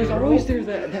 Yeah, no, there's girl? always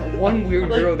that one weird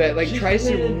Like, girl that like she's tries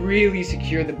to planning- really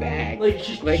secure the bag. Like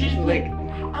she's like-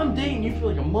 I'm dating you for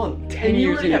like a month. 10 and you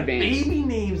years already in have advance. baby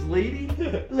names, lady.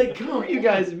 Like, come on, you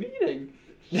guys. meeting?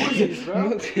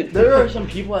 There are some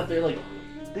people out there like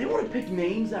they want to pick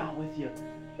names out with you,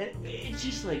 and it's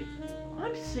just like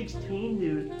I'm 16,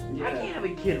 dude. I Yeah. can't have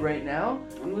a kid right now.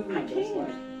 I'm living my I best can't.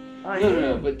 life. I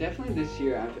No, am. but definitely this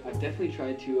year, I've definitely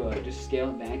tried to just scale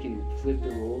it back and flip the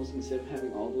roles. Instead of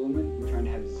having all the women, I'm trying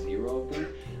to have 0 of them.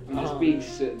 I'm just being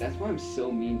so, that's why I'm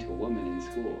so mean to women in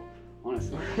school,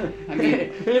 honestly. I mean,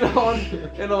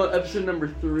 and on episode number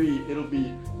 3, it'll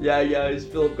be guys.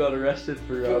 Philip got arrested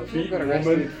for Philip beating got a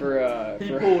arrested woman.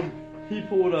 for He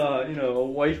pulled a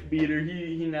wife beater.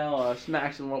 He now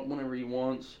smacks him up whenever he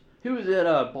wants. Who was that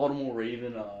Baltimore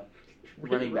Raven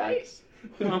running back?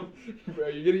 Bro,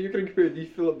 you're gonna compare the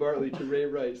Philip Bartley to Ray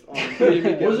Rice on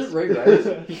Miami Was Ghost. it Ray Rice?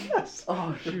 Yes.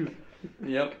 Oh shoot.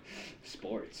 Yep.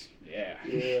 sports. Yeah.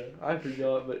 Yeah, I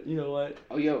forgot, but you know what?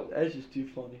 Oh, yo, That's just too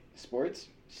funny. sports,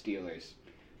 Steelers.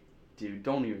 Dude,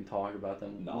 don't even talk about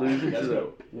them Nah, losing that's to the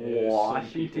no- yeah, some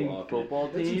Washington people out there. football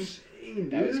That's team. insane,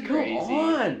 That was dude. crazy. Come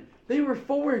on! They were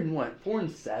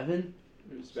 4-7.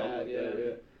 It was Something bad, like yeah. that,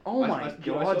 yeah. Oh my I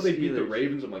god, saw they beat the Steelers.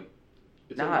 Ravens. I'm like,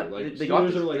 it's Nah, over. Like, they got Steelers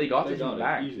this- are like, they got this one it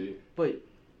back. easy. But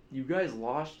you guys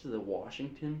lost to the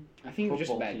Washington. I think it was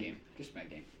just a Football bad team. game. Just a bad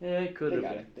game. Yeah, it could They have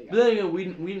got been. it. They But got then it.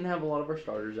 again, we didn't have a lot of our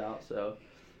starters out, so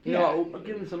you Yeah. know I'll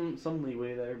give them some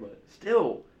leeway there. But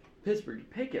still, Pittsburgh,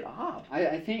 pick it up.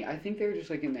 I think they were just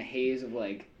like in the haze of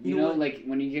like you You know know what? like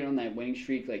when you get on that winning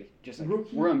streak like just like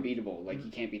Rookie- we're unbeatable like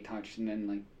you can't be touched and then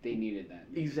like they needed that.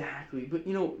 Exactly, but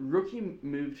you know, rookie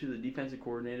moved to the defensive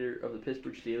coordinator of the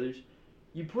Pittsburgh Steelers.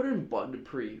 You put in Bud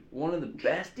Dupree, one of the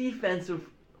best defensive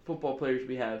football players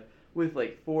we have, with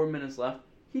like 4 minutes left.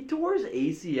 He tore his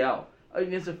ACL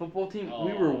against a football team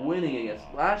we were winning against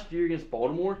last year against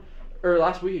Baltimore, or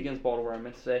last week against Baltimore. I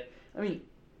meant to say. I mean,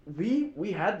 we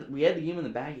had the game in the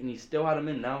bag, and he still had him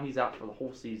in. Now he's out for the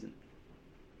whole season.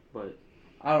 But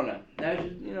I don't know. That's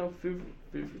just food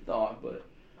for thought. But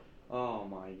oh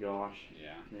my gosh,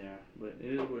 Yeah. yeah. But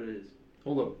it is what it is.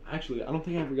 Hold up. Actually, I don't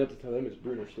think I forgot to tell them Miss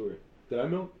Bruner's story. Did I,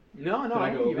 Mel? No, Can I I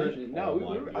go think you over it? mentioned it. No, Oh we my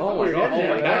were. God. I thought we were God, getting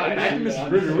yeah, there. back God. to Mrs. Yeah.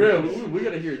 Bruner. We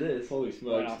gotta hear this. Holy Right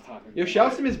smokes. off topic. Yo,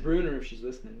 shout out to Miss Bruner if she's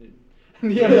listening,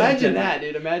 dude. Yeah, imagine that,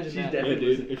 dude. Imagine She's that. definitely dude,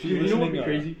 listening. if she's You know what would be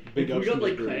listening, crazy? big If we ups to got like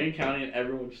Miss Bruner. Clarendon County and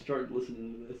everyone started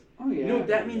listening to this. Oh yeah. You know what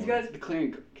that means, guys? The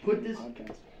Clarendon Put this-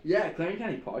 podcast. Yeah, Clarendon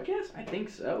County podcast. I think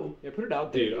so. Yeah, put it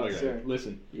out there. Dude, okay, sir.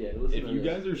 listen. Yeah, listen. If to you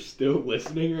this. guys are still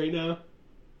listening right now,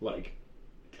 like,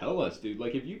 tell us, dude.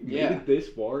 Like, if you made Yeah. it this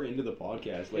far into the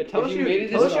podcast, Yeah, like, tell if us you you made it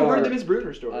tell us this you heard far, the Miss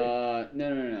Bruner story.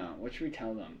 No. What should we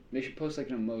tell them? They should post like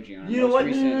an emoji on our You know most what?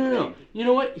 recent No. thing. You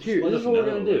know what? Here, let this us is what we're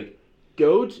know, gonna do. like-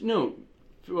 Go to no.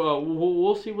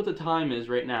 We'll see what the time is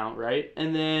right now, right?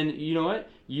 And then you know what?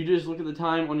 You just look at the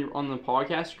time on the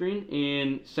podcast screen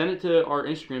and send it to our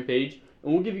Instagram page,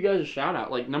 and we'll give you guys a shout out,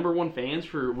 like #1 fans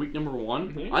for week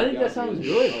 #1. Mhm. I think that sounds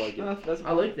good. I like it. That's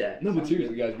I like that. No, but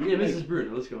seriously, guys. We Yeah, can, Mrs. like,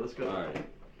 Bruner, let's go. Alright.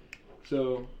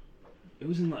 So, it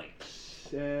was in, like,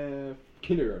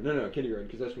 kindergarten. No, kindergarten,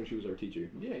 because that's when she was our teacher.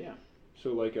 Yeah.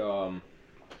 So, like, oh,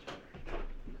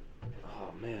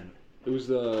 man. It was,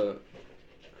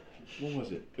 what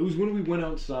was it? It was when we went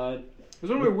outside. It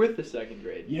was when we were with the second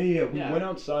grade. Yeah, we Yeah. went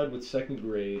outside with second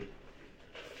grade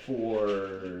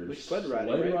for Like sled riding,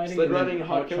 right? riding, Sled and then riding and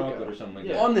hot cocoa. chocolate or something like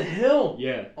Yeah. that. On the hill.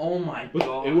 Yeah. Oh my But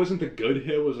god. it wasn't the good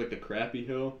hill, it was like the crappy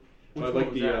hill. Which I one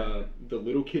like was that? the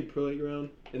little kid playground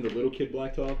and the little kid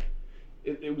blacktop.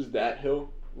 It was that hill,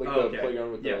 like Oh, the okay.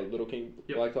 playground with Yep. the little king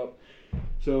Yep. blacktop.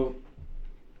 So,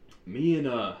 me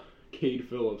and Cade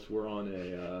Phillips were on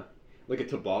a like a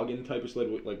toboggan type of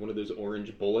sled with like one of those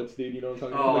orange bullets, dude. You know what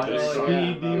I'm talking Oh, about? Like I those know, speed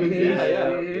yeah. demons.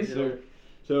 Yeah. Yes, sir.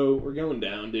 So we're going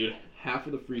down, dude. Half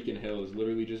of the freaking hill is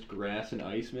literally just grass and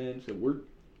ice, man. So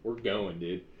we're going,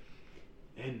 dude.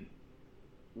 And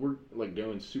we're like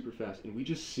going super fast, and we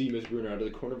just see Miss Bruner out of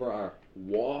the corner of our eye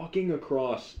walking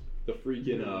across the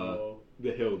freaking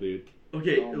the hill, dude.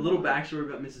 Okay, Oh a little my. backstory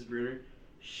about Mrs. Bruner.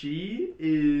 She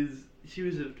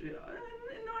was a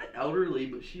not elderly,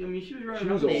 but she was right She around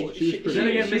was the old. age. She was pretty Then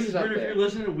old. again, She was Mrs. up Bruner, if there. you're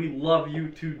listening, we love you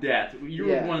to death. You were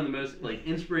Yeah. one of the most like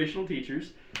inspirational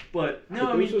teachers. But no, But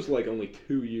I this mean, was like only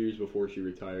 2 years before she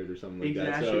retired or something like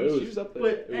that. So Exactly. it She was, was up there.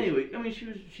 but it was- anyway, I mean,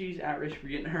 she's at risk for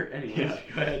getting hurt. Anyways, Yeah.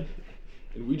 go ahead.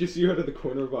 and we just see her out of the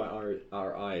corner of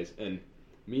our eyes, and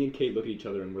me and Kate look at each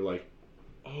other and we're like,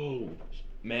 oh,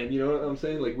 man, you know what I'm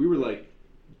saying? Like, we were like,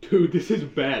 dude, this is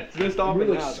bad. There's no stopping we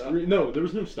were, like, now, though. No, there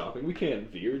was no stopping. We can't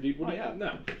veer, dude. What Oh, do you- yeah.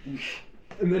 No.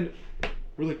 And then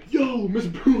we're like, yo, Miss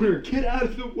Bruner, get out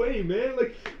of the way, man.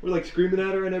 Like, we're like screaming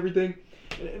at her and everything.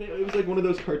 And it was like one of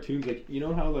those cartoons, like, you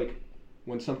know how, like,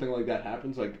 when something like that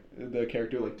happens, like, the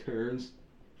character, like, turns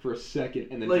for a second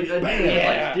and then Like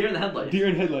bam! deer in the headlights. Deer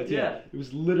in headlights, yeah. It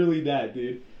was literally that,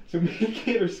 dude. So me and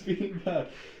Kate are speeding by.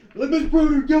 Like, Miss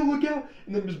Bruner, yo, look out!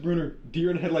 And then Miss Bruner, deer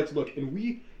in headlights, look, and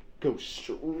we go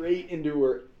straight into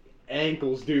her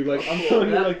ankles, dude. Like, I'm telling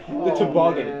you, like, the Oh,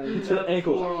 toboggan. man. It's her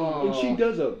ankles. Oh. And she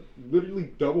does a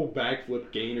literally double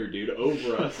backflip gainer, dude,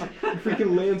 over us.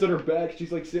 Freaking lands on her back.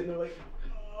 She's, like, sitting there, like,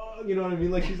 oh, you know what I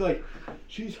mean? Like,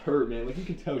 she's hurt, man. Like, you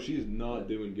can tell she is not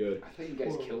doing good. I thought you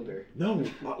guys killed her. No,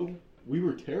 we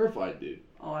were terrified, dude.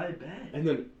 Oh, I bet. And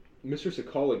then Mr.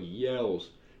 Sokolic yells,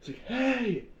 he's like,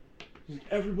 hey! He's like,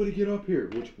 everybody get up here,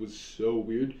 which was so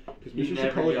weird, because He Mr. never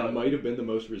got Sokolic up. might have been the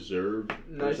most reserved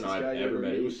Nicest person I've guy you ever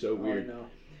met. meet. It was so Oh, weird. I know.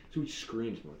 So he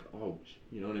screams, I'm like, oh,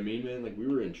 you know what I mean, man? Like, we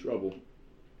were in trouble.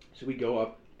 So we go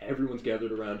up, everyone's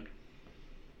gathered around.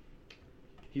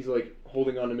 He's, like,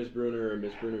 holding on to Miss Bruner, and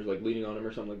Miss Bruner's, like, leaning on him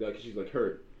or something like that, because she's, like,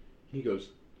 hurt. And he goes,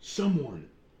 someone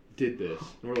did this.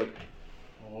 And we're like,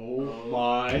 oh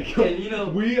my God. And you know,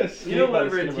 we escaped You know by the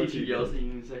whenever skin a of our teacher teeth. yells at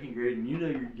you in second grade and you know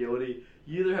you're guilty,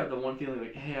 you either have the one feeling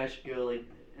like, hey, I should go like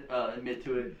admit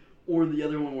to it, or the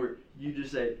other one where you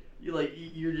just say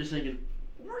you're just thinking,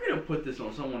 we're gonna put this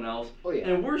on someone else,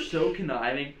 and we're so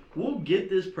conniving, we'll get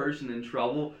this person in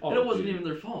trouble, and it wasn't even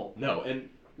their fault. No, and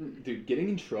dude, getting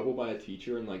in trouble by a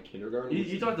teacher in like kindergarten.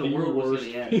 You thought the world was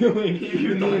gonna end.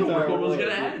 You thought the world was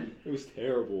gonna end. It was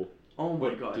terrible. Oh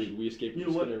my gosh. Dude, we escaped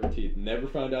with skin over teeth. Never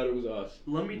found out it was us.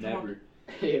 Let me talk.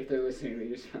 Hey, if they're listening, they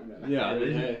just found out. Yeah,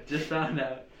 they just found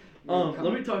out.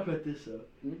 Let me talk about this though.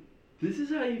 This is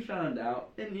how you found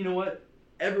out, and you know what?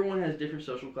 Everyone has different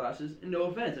social classes, and no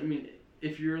offense. I mean,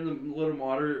 if you're in the low to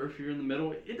moderate or if you're in the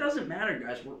middle, it doesn't matter,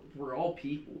 guys. We're all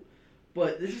people.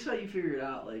 But this is how you figure it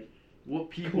out, like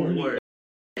what people were.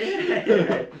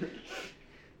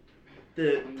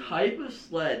 The type of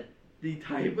sled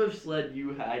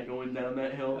you had going down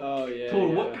that hill. Oh yeah.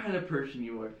 Told what kind of person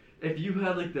you were. If you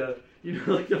had like the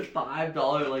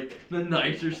 $5 like the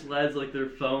nicer sleds like their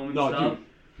foam and stuff. Dude.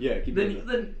 Yeah,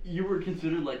 then you were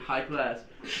considered like high class.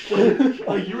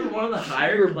 Like you were one of the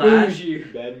higher class. Bougie.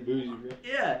 Bad and bougie, bro.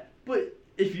 Yeah, but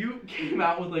if you came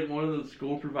out with like one of those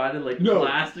school provided like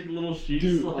plastic little sheet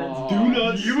sleds, do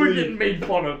not you were getting made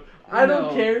fun of. I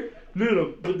don't care.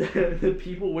 No. But the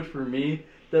people, which were me,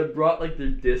 that brought like their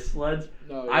disc sleds,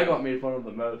 I got made fun of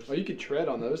the most. Oh, you could tread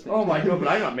on those things. Oh my god, but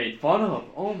I got made fun of.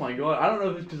 Oh my god. I don't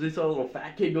know if it's because they saw a little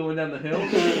fat kid going down the hill.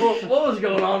 what was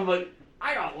going on, but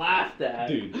I got laughed at.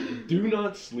 Dude, do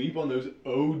not sleep on those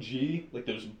OG, like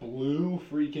those blue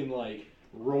freaking like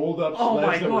rolled up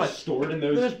sleds that were stored in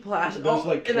those plastic. Those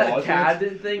like in that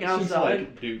cabinet thing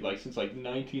outside. Since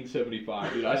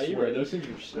 1975, dude. I swear those things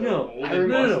were so old.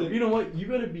 No. You know what? You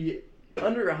gotta be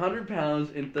under 100 pounds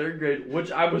in 3rd grade,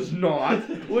 which I was not.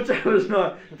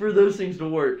 For those things to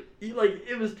work. Like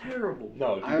it was terrible.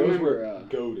 No, dude, those were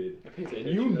goated. And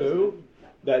you know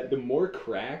that the more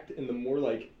cracked and the more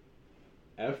like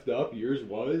effed up yours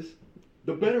was,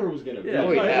 the better it was gonna be. Yeah.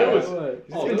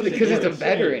 Because it's a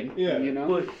veteran. Yeah. You know.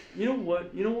 But you know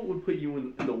what? You know what would put you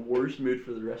in the worst mood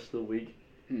for the rest of the week?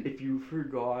 If you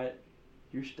forgot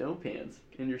your snow pants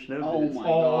and your snow boots.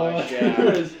 Oh my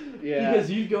gosh! Yeah.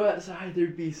 Because you'd go outside,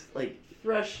 there'd be like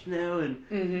fresh snow, and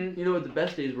you know what the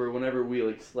best days were? Whenever we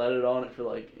like sledded on it for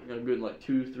like a good like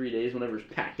 2-3 days. Whenever it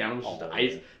was packed down, it was just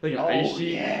ice, like an ice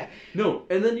sheet. Yeah. No,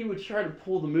 and then you would try to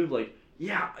pull the move like.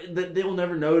 Yeah, they'll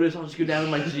never notice. I'll just go down in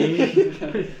my jeans.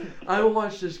 I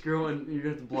watched this girl, and you're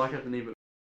going to have to block out the name of it.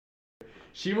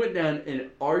 She went down, and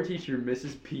our teacher,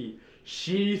 Mrs. P,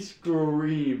 she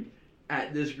screamed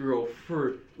at this girl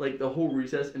for, like, the whole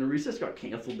recess. And the recess got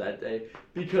canceled that day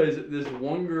because this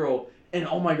one girl, and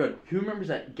oh my god, who remembers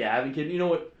that Gavin kid? You know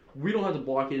what? We don't have to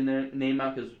block his name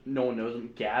out because no one knows him.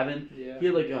 Gavin. Yeah. He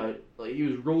had he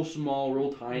was real small,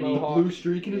 real tiny. Blue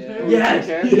streak in his hair? Yes.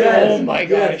 Oh my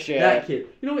gosh, that kid.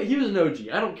 You know what? He was an OG.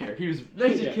 I don't care. He was the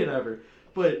nicest kid ever.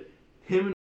 But him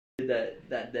and did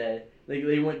that day. Like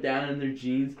they went down in their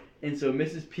jeans, and so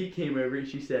Mrs. P came over and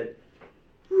she said,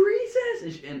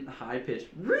 "Recess," and high pitched,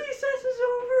 "Recess is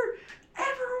over.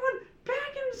 Everyone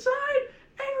back inside.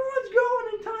 Everyone's going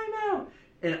in timeout."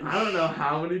 And I don't know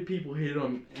how many people hate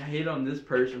on this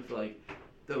person for like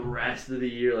the rest of the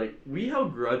year. Like we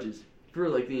held grudges for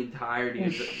like the entirety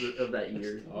of that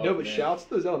year. No, but shouts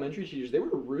to those elementary teachers. They were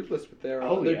ruthless with their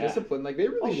discipline. Like they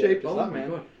really shaped us up,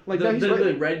 man. God. Like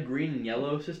the red, green, and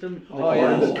yellow system.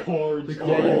 The cards. Or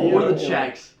the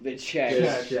checks. The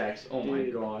checks. Checks. Oh my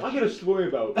gosh. I got a story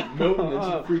about Milton and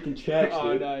some freaking checks, dude.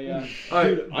 Oh no, yeah.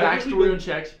 Alright, backstory on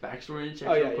checks. Real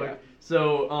quick. Yeah.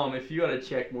 So, if you got a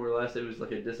check more or less, it was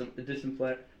like a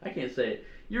discipline. I can't say it.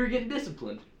 You were getting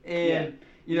disciplined, and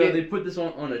they put this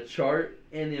on a chart,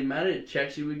 and the amount of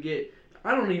checks you would get.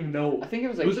 I don't even know. I think it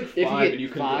was like if 5 you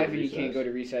get 5 and you can't go to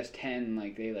recess, 10,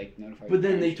 like they like notify you. But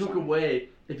then they took away,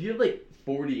 if you had like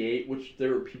 48, which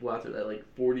there were people out there that like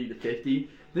 40 to 50,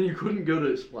 then you couldn't go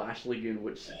to Splash Lagoon,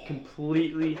 which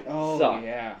completely sucked.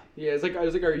 Yeah, it was like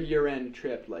our year-end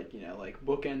trip, like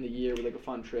bookend the year with like a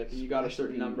fun trip, and you got a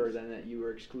certain number, then that you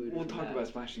were excluded. We'll talk about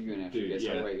Splash Lagoon after you guys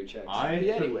talk about your checks. I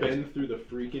have been through the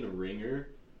freaking ringer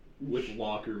with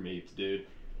locker mates, dude.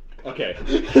 Okay. I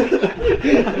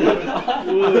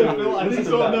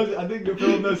think the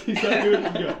film knows he's not doing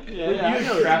it good. Yeah, you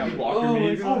know crappy locker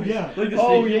mates. Oh yeah. Like the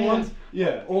safety ones?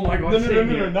 Yeah. Oh my god.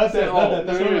 No, not that.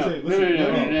 That's what I'm saying. No.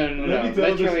 Let me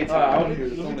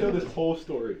tell this whole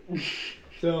story.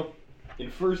 So,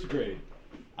 in 1st grade,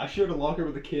 I shared a locker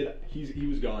with a kid. He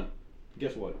was gone.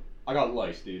 Guess what? I got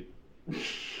lice, dude.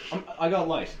 I got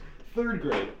lice. 3rd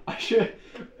grade,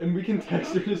 and we can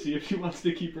text her to see if she wants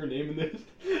to keep her name in this.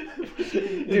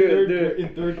 In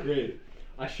 3rd grade,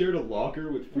 I shared a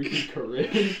locker with freaking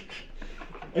Corinne.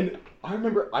 And I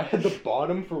remember I had the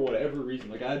bottom for whatever reason.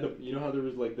 Like I had the, you know how there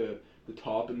was like the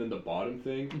top and then the bottom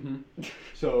thing. Mm-hmm.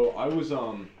 So I was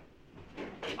on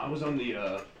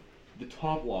the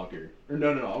top locker. Or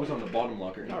no, I was on the bottom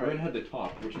locker. And All Corinne right. had the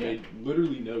top, which made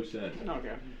literally no sense.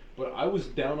 Okay. But I was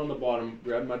down on the bottom,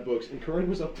 grabbing my books, and Corinne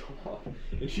was up top.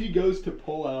 And she goes to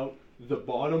pull out the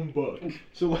bottom book.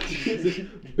 So like it's this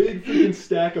big freaking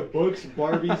stack of books,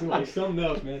 Barbies, and like something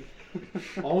else, man.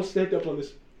 All stacked up on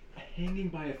this, hanging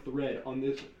by a thread on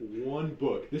this one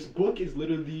book. This book is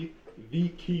literally the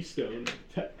keystone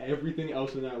to everything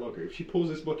else in that locker. If she pulls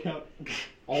this book out,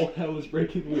 all hell is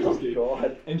breaking loose, dude.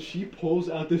 God. And she pulls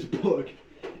out this book,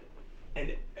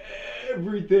 and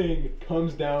everything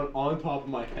comes down on top of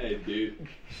my head, dude.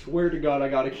 Swear to God, I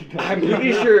got a concussion.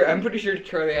 I'm pretty sure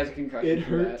Charlie has a concussion. It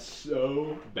from hurt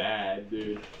so bad,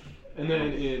 dude. And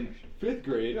then in 5th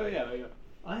grade, Yeah.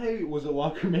 I was a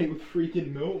locker mate with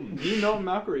freaking Milton. You know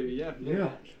Malcary, yeah. Yeah.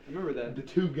 I remember that. The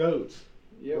two goats.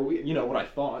 Yeah, Or, you know what I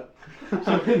thought. So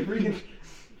in freaking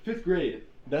 5th grade,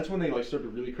 that's when they like started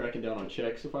really cracking down on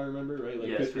checks, if I remember, right? Like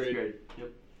Yes, 5th grade.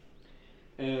 Yep.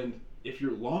 And if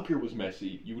your locker was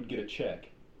messy, you would get a check.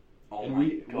 Oh And my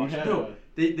we gosh. had No,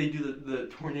 they do the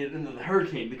tornado and the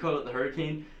hurricane. They call it the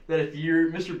hurricane. That if you're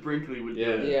Mr. Brinkley would do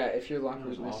it. Yeah, if your locker It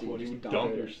was was messy, awful. you You just would dump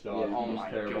dump it. your stuff. Yeah. It Oh was my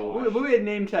terrible. God. We had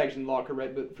name tags in the locker,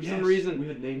 right? But for some Yes, reason, we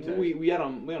had name tags. we had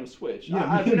them switched. Yeah.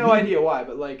 I have no idea why,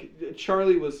 but like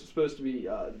Charlie was supposed to be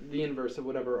the inverse of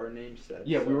whatever our name said.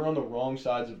 Yeah, so. we were on the wrong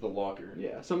sides of the locker.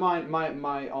 Yeah, so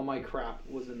my all my crap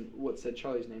was in what said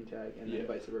Charlie's name tag, and Yeah. then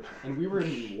vice versa. And we were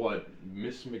in what,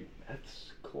 Miss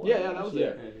Macbeth's class? Yeah, that was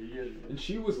it. And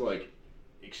she was like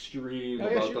extreme Oh,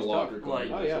 yeah, about she the was locker tough.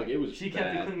 cleanliness. Oh, yeah. Like it was She kept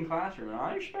bad. a clean classroom, and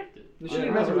I respect it. She Yeah,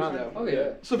 didn't mess it around was- though. Oh yeah.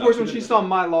 So of No, course she when she didn't. saw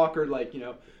my locker, like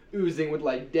oozing with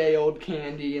like day old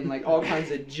candy and like all kinds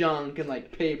of junk and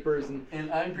like papers and And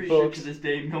I'm pretty Books. sure to this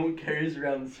day, no one carries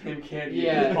around the same candy in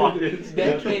Yeah. their pockets.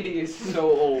 That candy is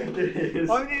so old. It is.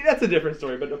 I mean, that's a different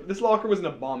story. But this locker was an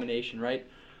abomination, right?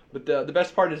 But the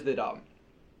best part is that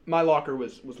my locker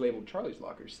was labeled Charlie's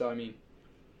locker. So I mean,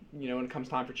 when it comes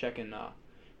time for checking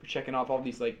off all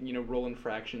these like roll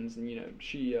infractions and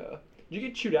she did you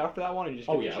get chewed out for that one or you just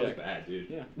Oh get yeah, the it was check? bad, dude.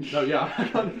 Yeah. No, yeah,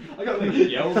 I got like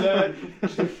yelled at.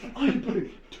 She's like, I'm putting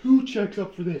 2 checks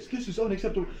up for this. This is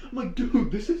unacceptable. I'm like,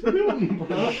 dude, this is Milton,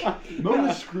 bro.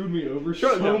 Milton screwed me over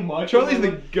so much. Charlie's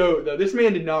the goat though. This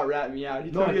man did not rat me out.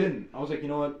 He No, took I it- didn't. I was like, you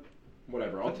know what?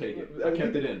 Whatever, I'll take it. I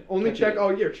kept it in. Only Kept it check in.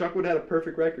 all year. Chuck would have had a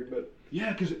perfect record, but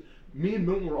Yeah, because me and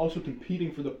Milton were also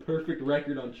competing for the perfect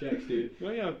record on checks, dude.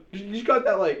 well, yeah, you got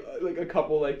that like a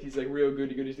couple like these like real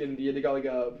goody goodies in India. They got like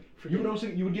a You would also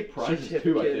get prizes too, I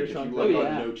certificate think, or if you something. like Oh, got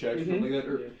yeah. no checks or Mhm. something like that.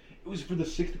 Or Yeah. it was for the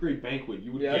 6th grade banquet.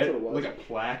 You would Yeah, that's get what it was. like a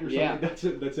plaque or something. Yeah.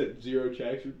 That's it. 0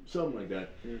 checks or something like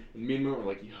that. Yeah. And me and Milton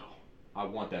were like, yo, I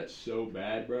want that so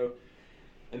bad, bro.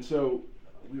 And so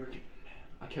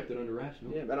I kept it under wraps.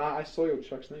 No? Yeah, and I soiled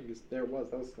Chuck's thing because there it was.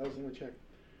 That was the only check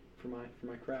for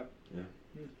my crap.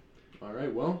 All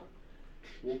right, well,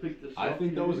 We'll pick this I up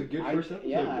think that was a here. good I- first episode,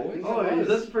 yeah, I boys. think Oh, is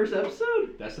that the first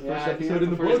episode? That's the Yeah, first I think episode in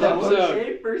the that's the books. first episode.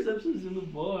 Okay, first episode's in the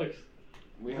books.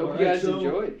 We hope Alright, you guys so-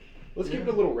 enjoyed. Let's give it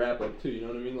a little wrap up too. You know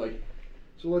what I mean? Like,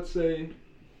 so let's say,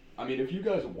 I mean, if you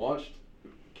guys watched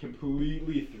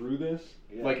completely through this,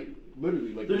 Yeah. like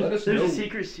literally, like let us There's know. a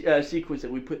secret sequence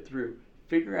that we put through.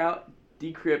 Figure out,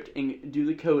 decrypt, and do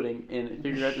the coding, and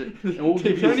figure out the. And we'll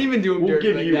give you. Don't even do them We'll dirty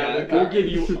give like you. that. We'll give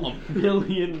you $1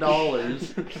 million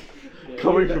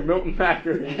coming from Milton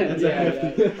Packer. That's Yeah,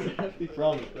 a hefty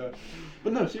promise, bro.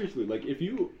 But no, seriously, like if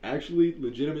you actually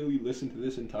legitimately listen to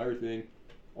this entire thing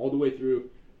all the way through,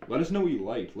 let us know what you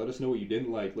liked. Let us know what you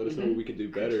didn't like. Let us know what we could do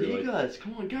better. Critique Like, us.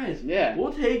 Come on, guys. Yeah.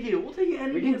 We'll take it. We'll take it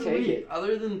any We day can of the take week, it.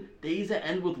 other than days that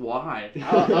end with Y.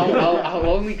 I'll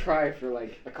only cry for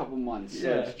like a couple months. So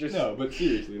Yeah. it's just no, but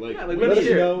seriously, like, Yeah, like, let let's us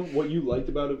hear it. know what you liked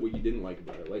about it, what you didn't like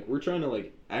about it. Like, we're trying to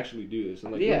like actually do this,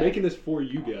 and like Yeah. we're making this for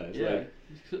you guys. Yeah. Like,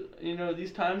 So,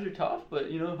 these times are tough,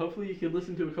 but hopefully you can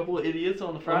listen to a couple of idiots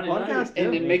on the Friday podcast. night.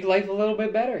 and it make life a little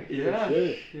bit better. Yeah.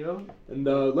 for sure. And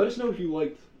let us know if you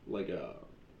liked like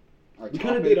Our we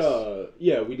kind of did topics.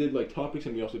 we did like topics,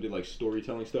 and we also did like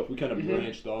storytelling stuff. We kind of Mhm.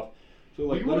 branched off. So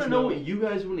like We let want us to know what you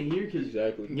guys want to hear, because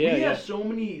exactly. Yeah, we yeah. have so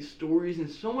many stories and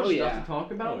so much Oh, stuff yeah. to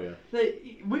talk about Oh yeah. that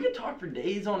we could talk for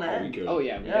days on Oh, we end. could. Oh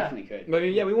yeah, we Yeah. definitely could. But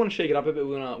yeah, we want to shake it up a bit.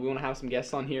 We want to have some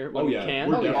guests on here when Oh we yeah. can.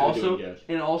 We're Oh, yeah. definitely Also, doing guests.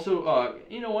 and also,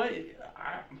 you know what?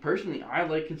 Personally, I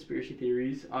like conspiracy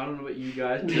theories. I don't know about you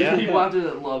guys, but there's Yeah. people out there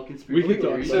that love conspiracy We can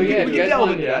talk theories. So yeah, if we you can guys delve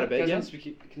want into that a bit. guys Yeah.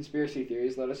 want conspiracy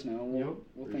theories, let us know.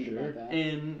 We'll think For sure. about that.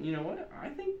 And you know what? I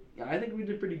think I think we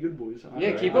did pretty good, boys. Yeah,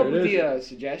 Alright, keep there up it with is. the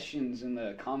suggestions in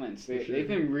the comments. For sure. They've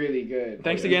been really good.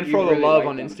 Thanks Yeah. again We for all the really love like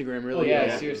on them. Instagram. Oh, Really, yeah,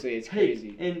 yeah. seriously, it's Hey,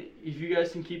 crazy. and if you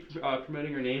guys can keep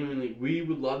promoting our name, and like, we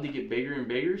would love to get bigger and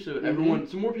bigger, so Mhm. everyone,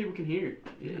 so more people can hear.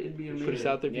 It'd be amazing. Put us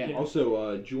out there if Yeah. you can.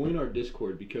 Also, join our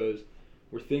Discord because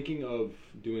we're thinking of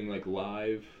doing like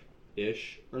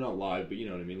live-ish, or not live, but you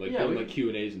know what I mean, like Yeah, doing we- like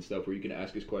Q&As and stuff where you can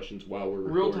ask us questions while we're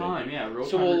recording. Real time, yeah. Real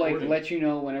So time we'll like recording. let you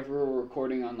know whenever we're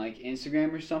recording on like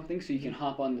Instagram or something, so you can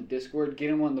hop on the Discord, get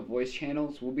in one of the voice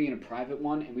channels. We'll be in a private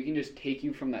one, and we can just take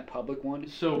you from that public one.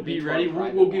 So be into our ready.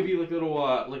 private We'll give one. you like a little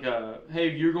like a hey,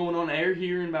 you're going on air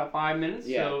here in about 5 minutes.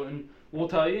 Yeah. So and we'll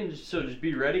tell you, and just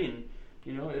be ready, and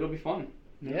it'll be fun.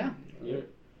 Yeah. Yeah.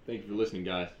 Thank you for listening,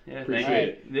 guys. Yeah, Appreciate thank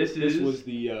you. it. This This is was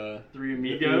the Three the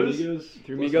Amigos.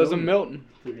 Three Amigos of Milton.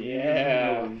 Three Amigos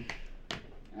Yeah. Milton.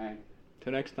 All right.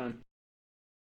 Till next time.